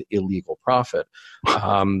earn an illegal profit. There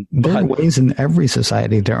are ways in every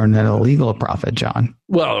society to earn an illegal profit, John.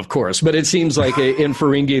 Well, of course. But it seems like in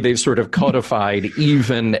Ferengi, they've sort of codified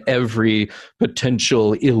even every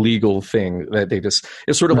potential illegal thing that they just,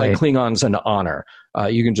 it's sort of like Klingons and honor.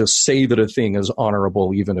 You can just say that a thing is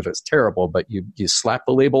honorable even if it's terrible, but you slap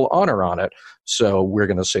the label honor on it, so we're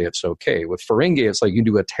going to say it's okay. With Ferengi, it's like you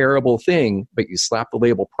do a terrible thing, but you slap the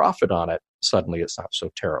label profit on it, suddenly it's not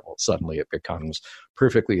so terrible. Suddenly it becomes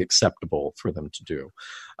perfectly acceptable for them to do.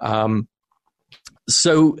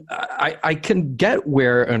 So I can get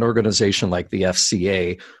where an organization like the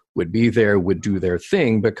FCA would do their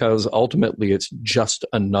thing, because ultimately it's just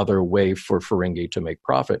another way for Ferengi to make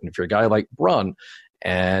profit. And if you're a guy like Brun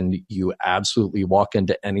and you absolutely walk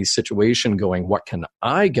into any situation going, what can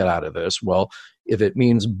I get out of this? Well, if it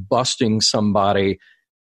means busting somebody,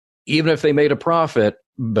 even if they made a profit,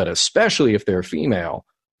 but especially if they're female,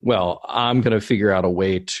 well, I'm going to figure out a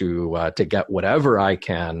way to get whatever I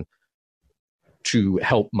can to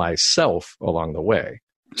help myself along the way.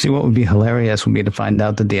 See, what would be hilarious would be to find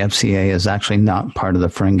out that the FCA is actually not part of the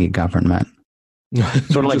Ferengi government.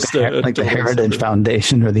 Sort of like the Heritage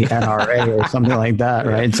Foundation or the NRA or something like that,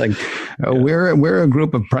 right? It's like, we're a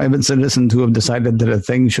group of private citizens who have decided that a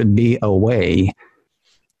thing should be away.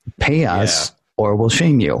 Pay us or we'll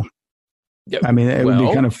shame you. Yep. I mean, it would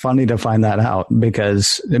be kind of funny to find that out,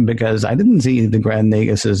 because I didn't see the Grand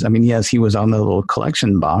Nagus. I mean, yes, he was on the little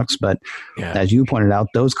collection box, but as you pointed out,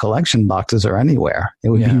 those collection boxes are anywhere. It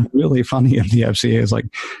would be really funny if the FCA is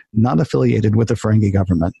like not affiliated with the Ferengi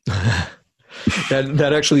government.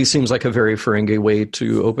 That actually seems like a very Ferengi way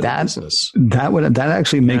to open a business. That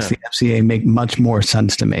actually makes the FCA make much more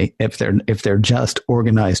sense to me if they're just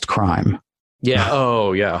organized crime. Yeah.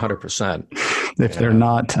 Oh, yeah. 100%. If they're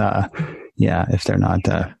not. If they're not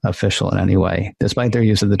official in any way, despite their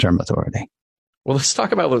use of the term authority. Well, let's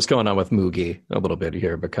talk about what's going on with Mugi a little bit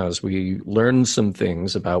here, because we learned some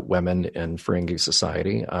things about women in Ferengi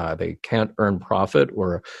society. They can't earn profit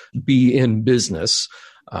or be in business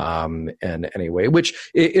in any way, which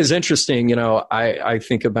is interesting. You know, I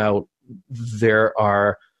think about there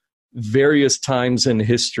are various times in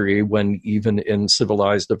history when even in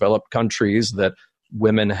civilized developed countries that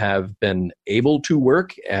women have been able to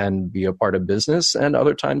work and be a part of business, and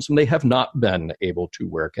other times when they have not been able to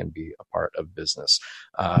work and be a part of business.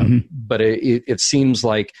 But it seems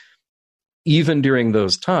like even during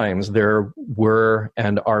those times, there were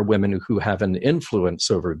and are women who have an influence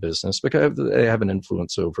over business because they have an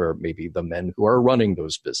influence over maybe the men who are running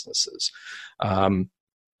those businesses.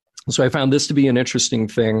 So I found this to be an interesting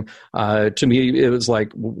thing. To me, it was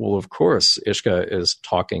like, well, of course, Ishka is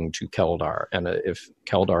talking to Keldar. And if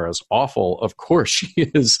Keldar is awful, of course she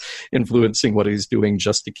is influencing what he's doing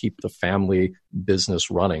just to keep the family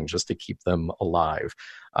business running, just to keep them alive.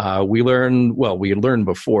 We learned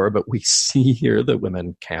before, but we see here that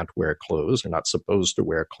women can't wear clothes. They're not supposed to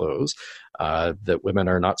wear clothes. That women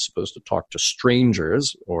are not supposed to talk to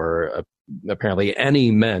strangers or apparently any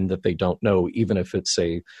men that they don't know, even if it's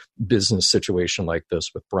a business situation like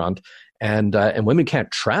this with Brunt. And women can't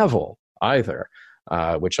travel either,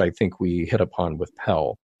 which I think we hit upon with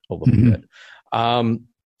Pell a little bit.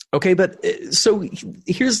 Okay, but so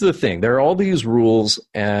here's the thing. There are all these rules,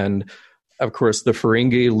 and of course, the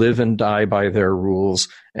Ferengi live and die by their rules,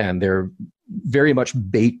 and they're very much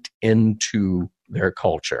baked into their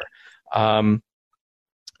culture.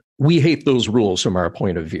 We hate those rules from our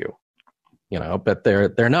point of view, you know, but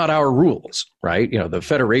they're not our rules, right? You know, the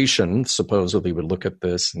Federation supposedly would look at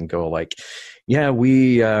this and go like, yeah,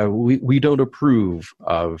 we don't approve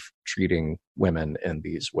of treating women in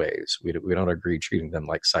these ways. We don't agree treating them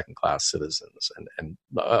like second-class citizens and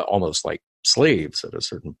almost like slaves at a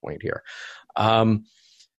certain point here.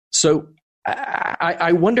 So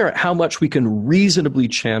I wonder how much we can reasonably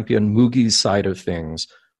champion Mugi's side of things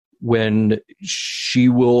when she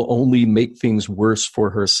will only make things worse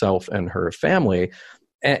for herself and her family.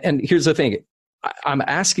 And here's the thing. I'm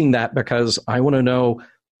asking that because I want to know,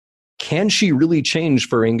 can she really change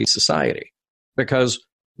Ferengi society? Because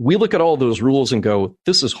we look at all those rules and go,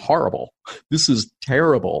 this is horrible. This is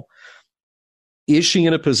terrible. Is she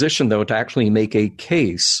in a position, though, to actually make a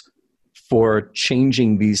case for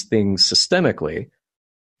changing these things systemically,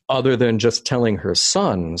 other than just telling her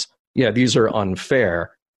sons, yeah, these are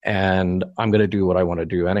unfair, and I'm going to do what I want to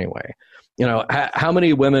do anyway? You know, how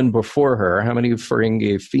many women before her, how many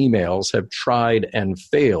Ferengi females have tried and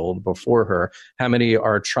failed before her? How many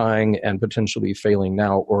are trying and potentially failing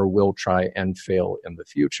now or will try and fail in the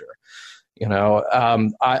future? You know,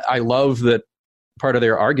 I love that part of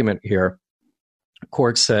their argument here.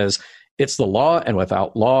 Quark says, it's the law, and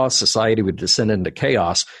without law, society would descend into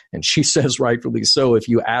chaos. And she says, rightfully so, if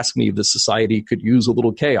you ask me, the society could use a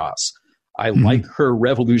little chaos. I like her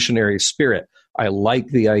revolutionary spirit. I like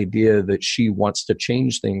the idea that she wants to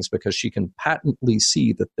change things because she can patently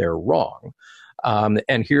see that they're wrong.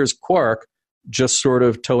 And here's Quark just sort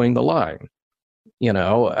of towing the line. You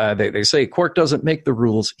know, they say Quark doesn't make the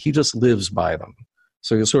rules, he just lives by them.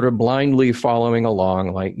 So you're sort of blindly following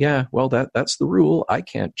along like, yeah, well, that's the rule. I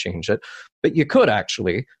can't change it. But you could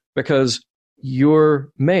actually, because you're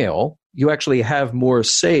male, you actually have more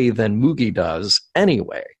say than Mugi does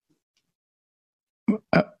anyway.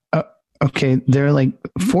 Okay, there are like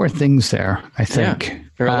four things there, I think. Yeah,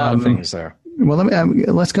 there are a lot of things there. Well,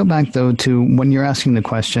 let's go back, though, to when you're asking the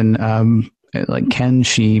question, like, can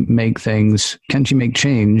she make change?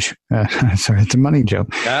 Sorry, it's a money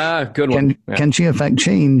joke. Good one. Can she affect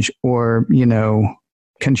change, or, you know,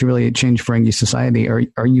 can she really change Ferengi society?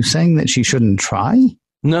 Are you saying that she shouldn't try?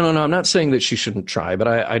 No. I'm not saying that she shouldn't try, but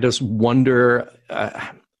I just wonder,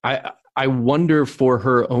 I wonder for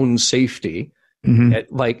her own safety,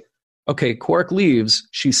 like, okay, Quark leaves,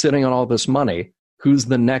 she's sitting on all this money. Who's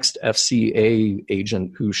the next FCA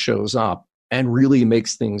agent who shows up and really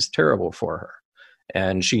makes things terrible for her?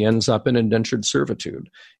 And she ends up in indentured servitude.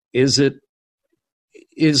 Is it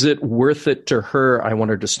worth it to her? I want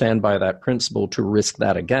her to stand by that principle to risk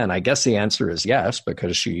that again. I guess the answer is yes,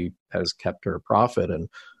 because she has kept her profit and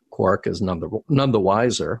Quark is none the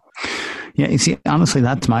wiser. Yeah, you see, honestly,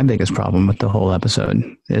 that's my biggest problem with the whole episode,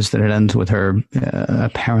 is that it ends with her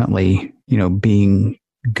apparently, you know, being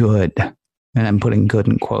good. And I'm putting good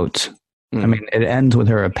in quotes. I mean, it ends with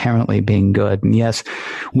her apparently being good. And yes,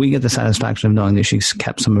 we get the satisfaction of knowing that she's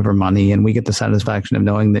kept some of her money, and we get the satisfaction of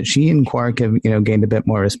knowing that she and Quark have, you know, gained a bit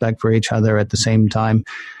more respect for each other. At the same time,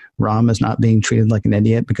 Rom is not being treated like an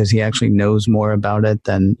idiot because he actually knows more about it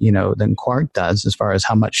than Quark does as far as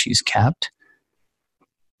how much she's kept.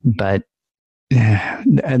 But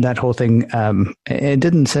and that whole thing, it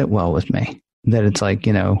didn't sit well with me. That it's like,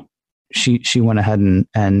 she went ahead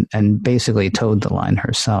and basically towed the line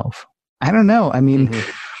herself. I don't know. I mean,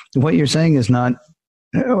 what you're saying is not.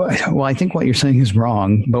 Well, I think what you're saying is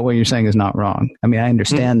wrong, but what you're saying is not wrong. I mean, I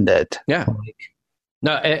understand it. Yeah.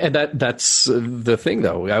 No, and that's the thing,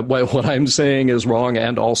 though. What I'm saying is wrong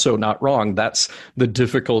and also not wrong. That's the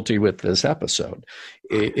difficulty with this episode,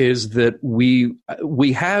 is that we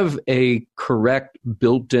have a correct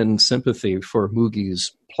built-in sympathy for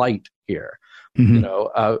Moogie's plight here.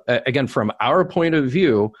 Again, from our point of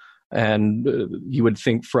view, and you would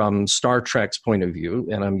think from Star Trek's point of view,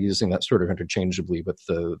 and I'm using that sort of interchangeably with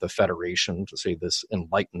the Federation to say this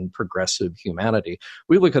enlightened, progressive humanity,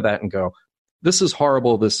 we look at that and go, this is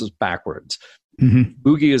horrible, this is backwards.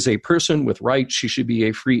 Moogie is a person with rights. She should be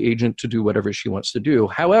a free agent to do whatever she wants to do.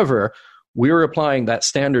 However, we're applying that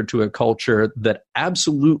standard to a culture that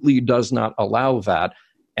absolutely does not allow that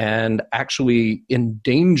and actually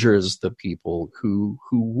endangers the people who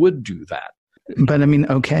would do that. But I mean,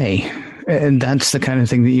 okay, and that's the kind of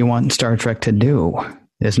thing that you want Star Trek to do,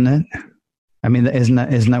 isn't it? I mean, isn't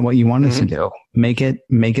that what you want us to do? Make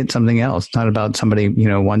it something else. It's not about somebody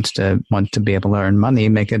wants to be able to earn money.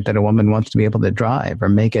 Make it that a woman wants to be able to drive, or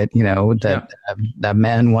make it that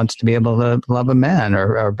man wants to be able to love a man,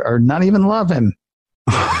 or not even love him.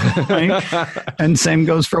 Right? And same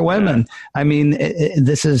goes for women. I mean,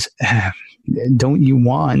 this is. Don't you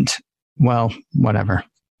want? Well, whatever.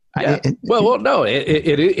 Yeah. No,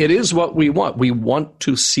 it is what we want. We want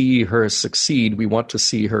to see her succeed. We want to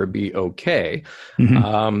see her be okay.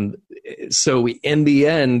 So in the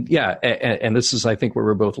end, yeah, and this is, I think, where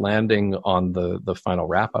we're both landing on the final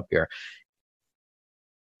wrap up here.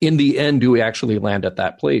 In the end, do we actually land at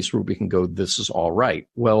that place where we can go, this is all right?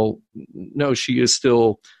 Well, no, she is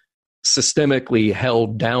still systemically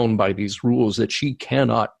held down by these rules that she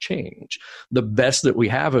cannot change. The best that we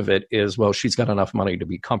have of it is, well, she's got enough money to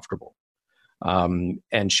be comfortable. And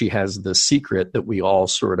she has the secret that we all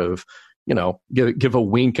sort of, give a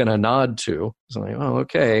wink and a nod to. It's like, oh,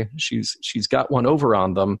 okay, she's got one over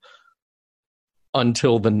on them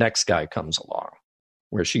until the next guy comes along,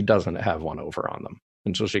 where she doesn't have one over on them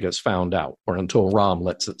until she gets found out, or until Rom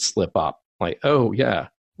lets it slip up. Like, oh, yeah,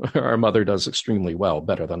 our mother does extremely well,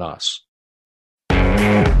 better than us.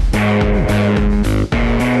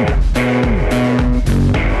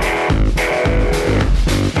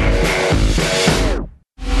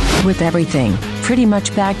 With everything pretty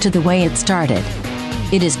much back to the way it started,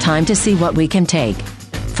 it is time to see what we can take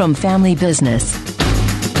from Family Business.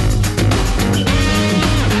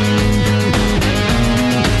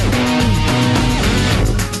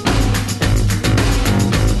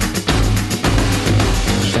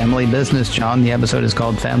 Family Business, John. The episode is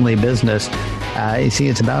called Family Business. You see,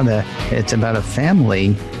 it's about a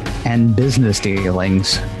family and business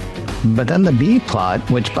dealings. But then the B plot,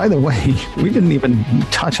 which, by the way, we didn't even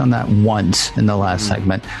touch on that once in the last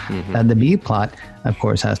segment. The B plot, of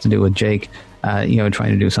course, has to do with Jake,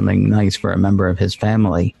 trying to do something nice for a member of his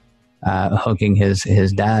family, hooking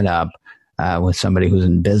his dad up with somebody who's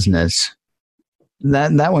in business.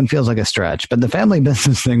 That one feels like a stretch, but the family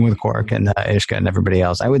business thing with Quark and Ishka and everybody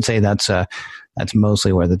else, I would say that's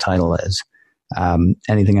mostly where the title is.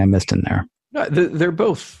 Anything I missed in there? No, they're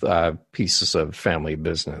both pieces of family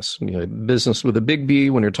business. Business with a big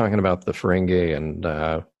B when you're talking about the Ferengi, and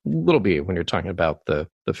little b when you're talking about the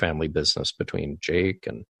family business between Jake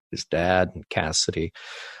and his dad and Cassidy.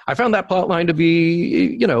 I found that plot line to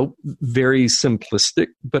be, very simplistic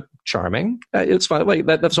but charming. It's fine. Like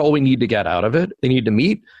that's all we need to get out of it. They need to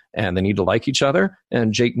meet and they need to like each other.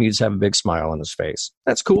 And Jake needs to have a big smile on his face.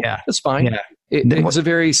 That's cool. Yeah. That's fine. Yeah. It was a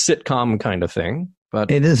very sitcom kind of thing. But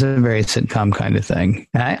it is a very sitcom kind of thing.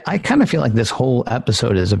 I kind of feel like this whole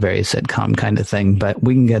episode is a very sitcom kind of thing, but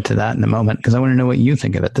we can get to that in a moment because I want to know what you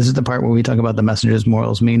think of it. This is the part where we talk about the messages,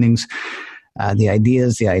 morals, meanings, the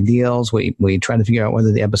ideas, the ideals. We try to figure out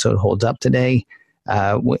whether the episode holds up today.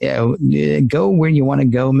 Go where you want to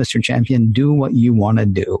go, Mr. Champion. Do what you want to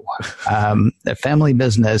do. The family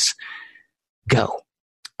business, go.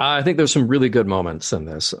 I think there's some really good moments in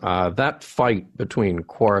this. That fight between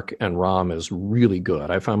Quark and Rom is really good.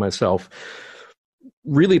 I found myself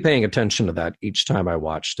really paying attention to that each time I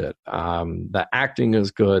watched it. The acting is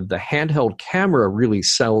good. The handheld camera really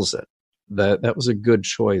sells it. That was a good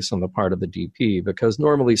choice on the part of the DP, because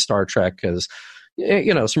normally Star Trek has,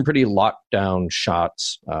 some pretty locked down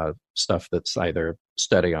shots, stuff that's either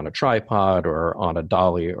steady on a tripod or on a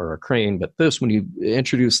dolly or a crane. But this, when you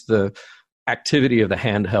introduce the activity of the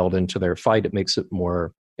handheld into their fight, it makes it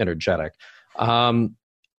more energetic. And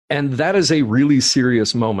And that is a really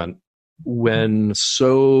serious moment when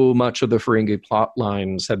so much of the Ferengi plot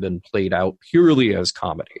lines have been played out purely as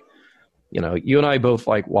comedy. You know, you and I both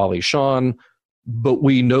like Wally Shawn, but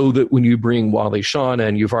we know that when you bring Wally Shawn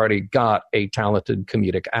in, you've already got a talented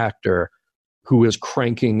comedic actor who is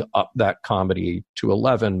cranking up that comedy to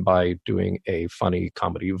 11 by doing a funny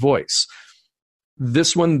comedy voice.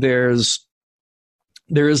 This one, there is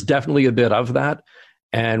definitely a bit of that.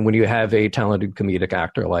 And when you have a talented comedic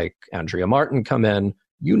actor like Andrea Martin come in,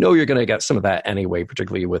 you know you're going to get some of that anyway,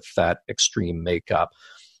 particularly with that extreme makeup.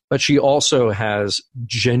 But she also has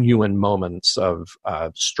genuine moments of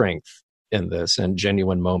strength in this and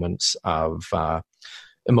genuine moments of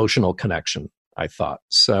emotional connection, I thought.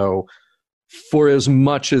 So for as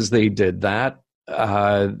much as they did that,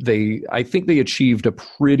 I think they achieved a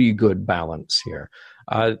pretty good balance here.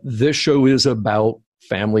 This show is about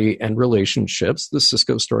family and relationships, the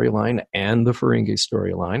Sisko storyline and the Ferengi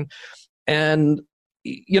storyline. And,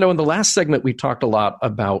 you know, in the last segment, we talked a lot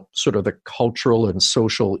about sort of the cultural and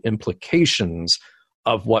social implications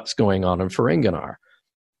of what's going on in Ferenginar.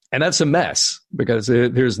 And that's a mess because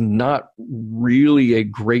there's not really a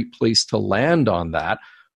great place to land on that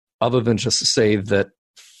other than just to say that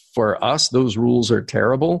for us, those rules are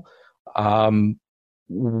terrible.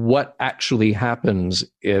 What actually happens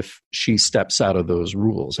if she steps out of those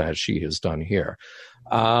rules, as she has done here?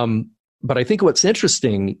 But I think what's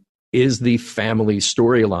interesting is the family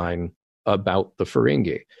storyline about the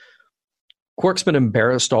Ferengi. Quark's been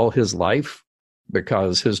embarrassed all his life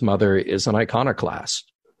because his mother is an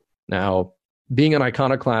iconoclast. Now, being an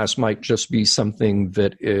iconoclast might just be something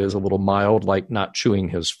that is a little mild, like not chewing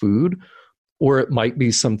his food, or it might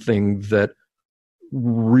be something that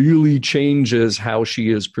really changes how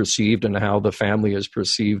she is perceived and how the family is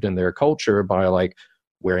perceived in their culture by like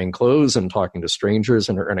wearing clothes and talking to strangers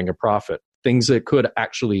and earning a profit, things that could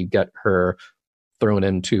actually get her thrown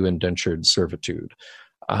into indentured servitude.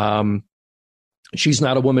 She's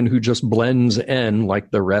not a woman who just blends in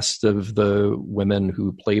like the rest of the women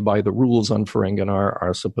who play by the rules on Ferenginar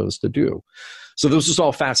are supposed to do. So this is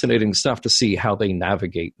all fascinating stuff to see how they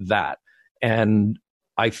navigate that. And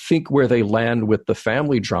I think where they land with the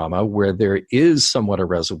family drama, where there is somewhat a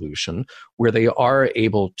resolution, where they are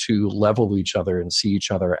able to level each other and see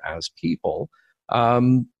each other as people,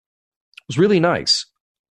 was really nice.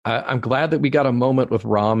 I'm glad that we got a moment with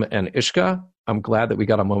Rom and Ishka. I'm glad that we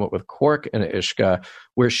got a moment with Quark and Ishka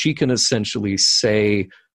where she can essentially say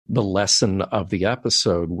the lesson of the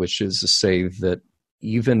episode, which is to say that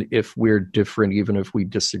even if we're different, even if we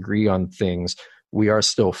disagree on things, we are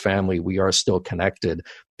still family. We are still connected.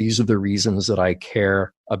 These are the reasons that I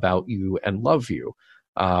care about you and love you.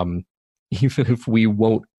 Even if we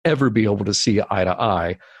won't ever be able to see eye to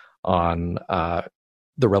eye on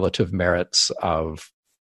the relative merits of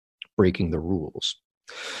breaking the rules.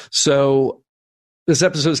 So this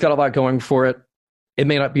episode's got a lot going for it. It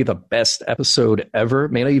may not be the best episode ever.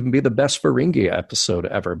 It may not even be the best Ferengi episode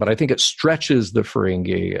ever, but I think it stretches the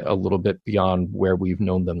Ferengi a little bit beyond where we've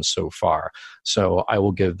known them so far. So I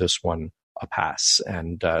will give this one a pass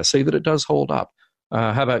and say that it does hold up.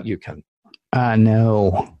 How about you, Ken?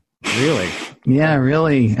 No. Really? Yeah,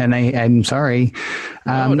 really. And I'm sorry.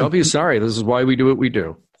 No, don't be sorry. This is why we do what we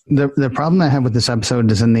do. The problem I have with this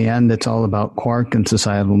episode is in the end, it's all about Quark and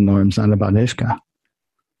societal norms, not about Ishka.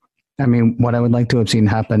 I mean, what I would like to have seen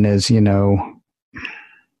happen is, you know,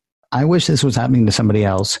 I wish this was happening to somebody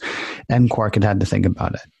else and Quark had to think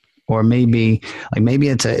about it. Or maybe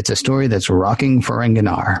it's a story that's rocking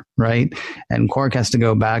Ferenginar, right? And Quark has to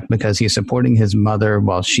go back because he's supporting his mother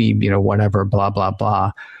while she, you know, whatever, blah, blah,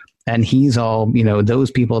 blah. And he's all, you know, those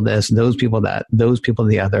people this, those people that, those people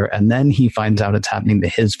the other. And then he finds out it's happening to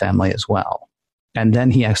his family as well. And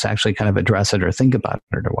then he has to actually kind of address it or think about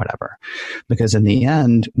it or whatever. Because in the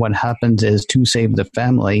end, what happens is to save the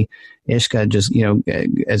family, Ishka just, you know,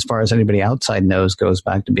 as far as anybody outside knows, goes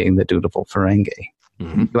back to being the dutiful Ferengi.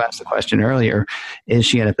 Mm-hmm. You asked the question earlier, is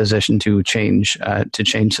she in a position to change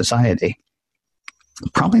society?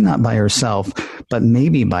 Probably not by herself, but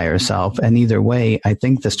maybe by herself. And either way, I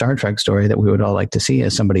think the Star Trek story that we would all like to see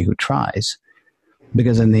is somebody who tries.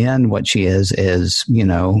 Because in the end, what she is, you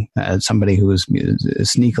know, somebody who is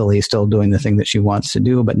sneakily still doing the thing that she wants to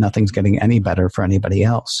do, but nothing's getting any better for anybody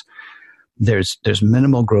else. There's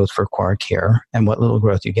minimal growth for Quark here. And what little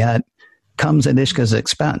growth you get comes at Ishka's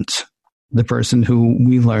expense. The person who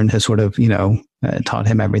we learned has sort of, you know, taught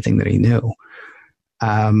him everything that he knew.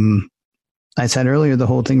 I said earlier, the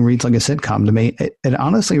whole thing reads like a sitcom to me. It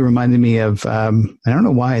honestly reminded me of, I don't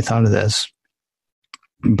know why I thought of this,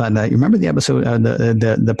 but you remember the episode,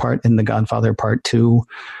 the part in The Godfather Part 2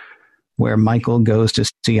 where Michael goes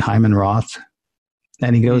to see Hyman Roth,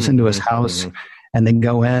 and he goes into his house, and they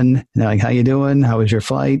go in, and they're like, how you doing? How was your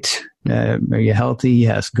flight? Are you healthy?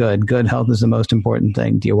 Yes, good. Good health is the most important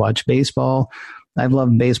thing. Do you watch baseball? I've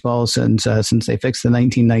loved baseball since they fixed the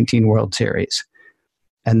 1919 World Series.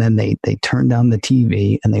 And then they turn down the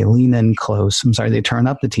TV and they lean in close. I'm sorry, they turn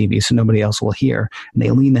up the TV so nobody else will hear. And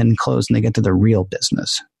they lean in close and they get to the real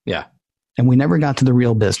business. Yeah. And we never got to the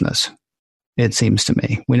real business, it seems to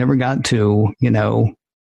me. We never got to, in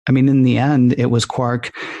the end, it was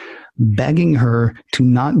Quark begging her to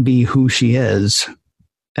not be who she is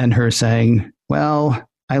and her saying, well,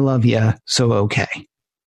 I love you, so okay.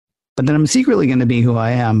 But then I'm secretly going to be who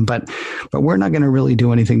I am, but we're not going to really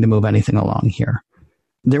do anything to move anything along here.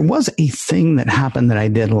 There was a thing that happened that I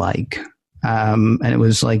did like. And it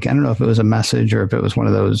was like, I don't know if it was a message or if it was one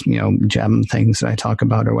of those, gem things that I talk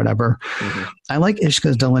about or whatever. Mm-hmm. I like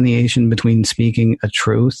Ishka's delineation between speaking a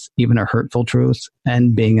truth, even a hurtful truth,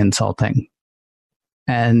 and being insulting.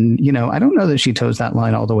 And, I don't know that she toes that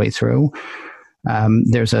line all the way through.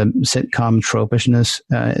 There's a sitcom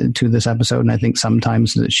tropishness to this episode. And I think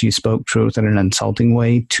sometimes that she spoke truth in an insulting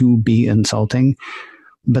way to be insulting.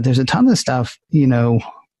 But there's a ton of stuff,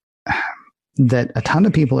 that a ton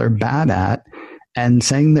of people are bad at, and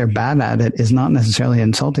saying they're bad at it is not necessarily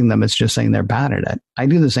insulting them. It's just saying they're bad at it. I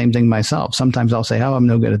do the same thing myself. Sometimes I'll say, oh, I'm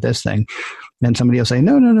no good at this thing. And somebody will say,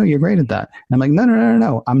 no, you're great at that. And I'm like,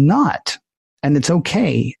 no, I'm not. And it's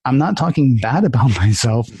okay. I'm not talking bad about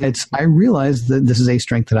myself. I realize that this is a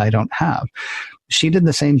strength that I don't have. She did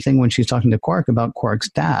the same thing when she's talking to Quark about Quark's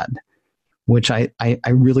dad, which I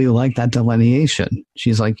really like that delineation.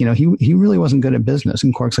 She's like, he really wasn't good at business.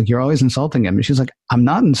 And Quark's like, you're always insulting him. And she's like, I'm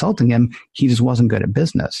not insulting him. He just wasn't good at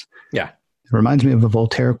business. Yeah. It reminds me of a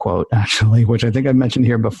Voltaire quote, actually, which I think I've mentioned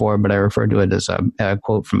here before, but I refer to it as a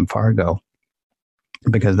quote from Fargo,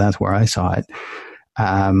 because that's where I saw it.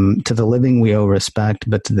 To the living we owe respect,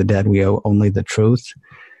 but to the dead we owe only the truth.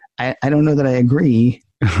 I don't know that I agree,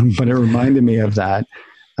 but it reminded me of that.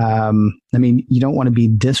 You don't want to be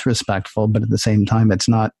disrespectful, but at the same time, it's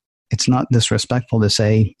not disrespectful to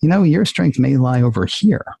say, your strength may lie over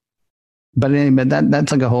here. But anyway,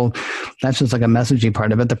 that's just like a messagey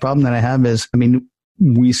part of it. The problem that I have is,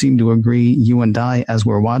 we seem to agree, you and I, as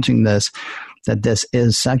we're watching this, that this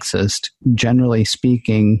is sexist. Generally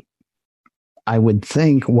speaking, I would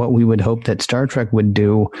think what we would hope that Star Trek would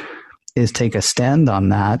do is take a stand on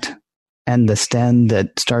that. And the stand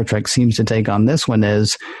that Star Trek seems to take on this one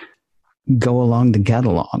is go along to get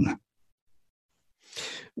along.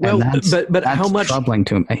 Well, but how much troubling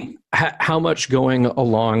to me? How much going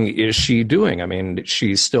along is she doing?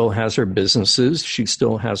 She still has her businesses. She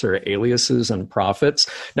still has her aliases and profits.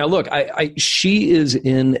 Now, look, she is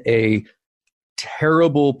in a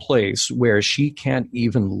terrible place where she can't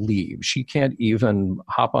even leave. She can't even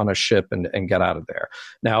hop on a ship and get out of there.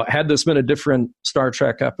 Now, had this been a different Star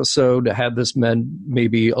Trek episode, had this been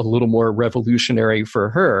maybe a little more revolutionary for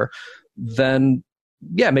her, then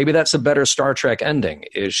yeah, maybe that's a better Star Trek ending,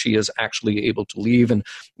 is she is actually able to leave, and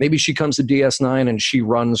maybe she comes to DS9 and she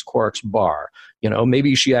runs Quark's bar.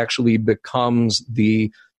 Maybe she actually becomes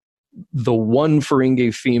the one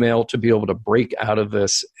Ferengi female to be able to break out of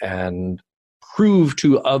this and prove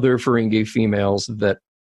to other Ferengi females that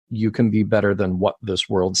you can be better than what this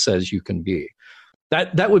world says you can be.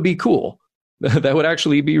 That would be cool. That would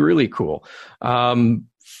actually be really cool.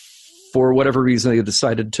 For whatever reason, they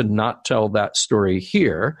decided to not tell that story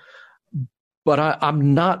here. But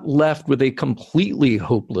I'm not left with a completely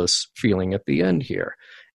hopeless feeling at the end here.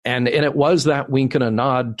 And it was that wink and a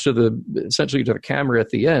nod essentially to the camera at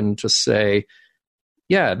the end to say,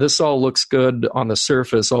 yeah, this all looks good on the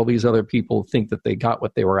surface. All these other people think that they got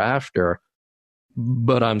what they were after,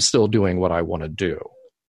 but I'm still doing what I want to do.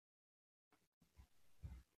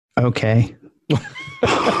 Okay.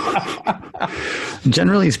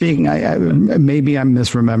 Generally speaking, I maybe I'm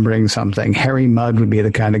misremembering something. Harry Mudd would be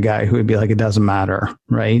the kind of guy who would be like, it doesn't matter,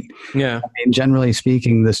 right? Yeah. Generally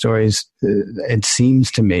speaking, the stories, it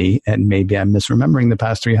seems to me, and maybe I'm misremembering the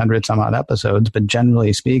past 300 some odd episodes, but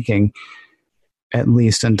generally speaking, at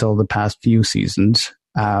least until the past few seasons,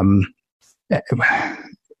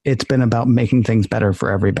 it's been about making things better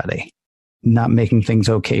for everybody, not making things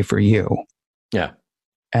okay for you. Yeah.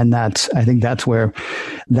 And I think that's where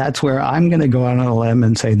I'm going to go out on a limb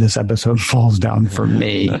and say this episode falls down for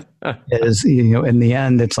me. Is, in the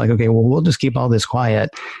end, it's like, okay, well, we'll just keep all this quiet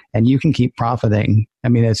and you can keep profiting.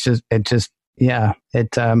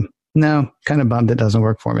 No, kind of bummed it doesn't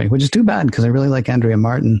work for me, which is too bad because I really like Andrea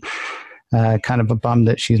Martin. kind of a bum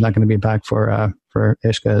that she's not going to be back for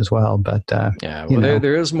Ishka as well. But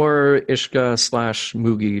there is more Ishka /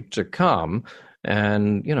 Mugi to come.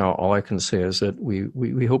 And, all I can say is that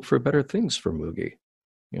we hope for better things for Mugi.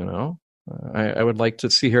 I would like to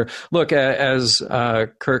see her. Look, as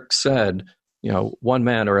Kirk said, one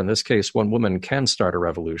man, or in this case, one woman can start a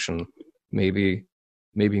revolution. Maybe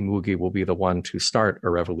Mugi will be the one to start a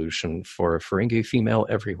revolution for Ferengi female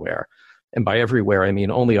everywhere. And by everywhere, I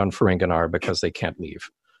mean only on Ferenginar, because they can't leave.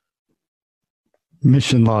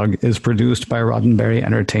 Mission Log is produced by Roddenberry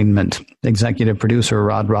Entertainment. Executive producer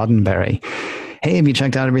Rod Roddenberry. Hey, have you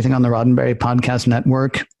checked out everything on the Roddenberry Podcast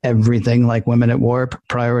Network? Everything like Women at Warp,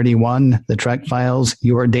 Priority One, The Trek Files,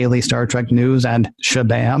 Your Daily Star Trek News, and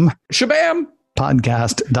Shabam. Shabam!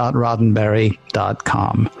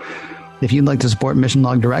 Podcast.roddenberry.com. If you'd like to support Mission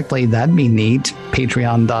Log directly, that'd be neat.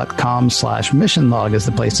 Patreon.com/Mission Log is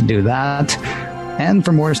the place to do that. And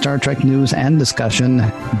for more Star Trek news and discussion,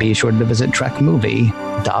 be sure to visit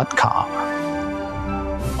trekmovie.com.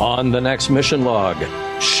 On the next Mission Log,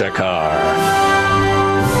 Shakaar.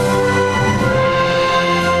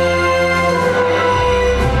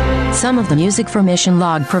 Some of the music for Mission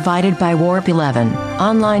Log provided by Warp 11,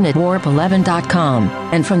 online at warp11.com,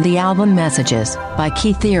 and from the album Messages by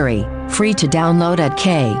Key Theory, free to download at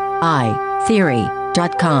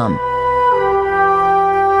kitheory.com.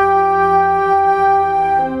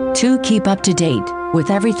 To keep up to date with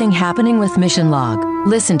everything happening with Mission Log,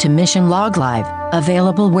 listen to Mission Log Live,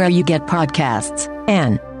 available where you get podcasts,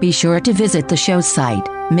 and be sure to visit the show's site,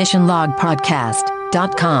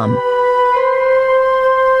 missionlogpodcast.com.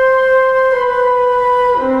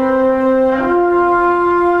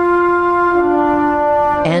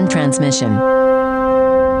 End transmission.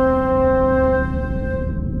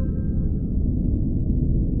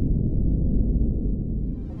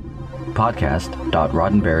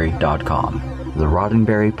 Podcast.roddenberry.com, the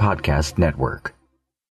Roddenberry Podcast Network.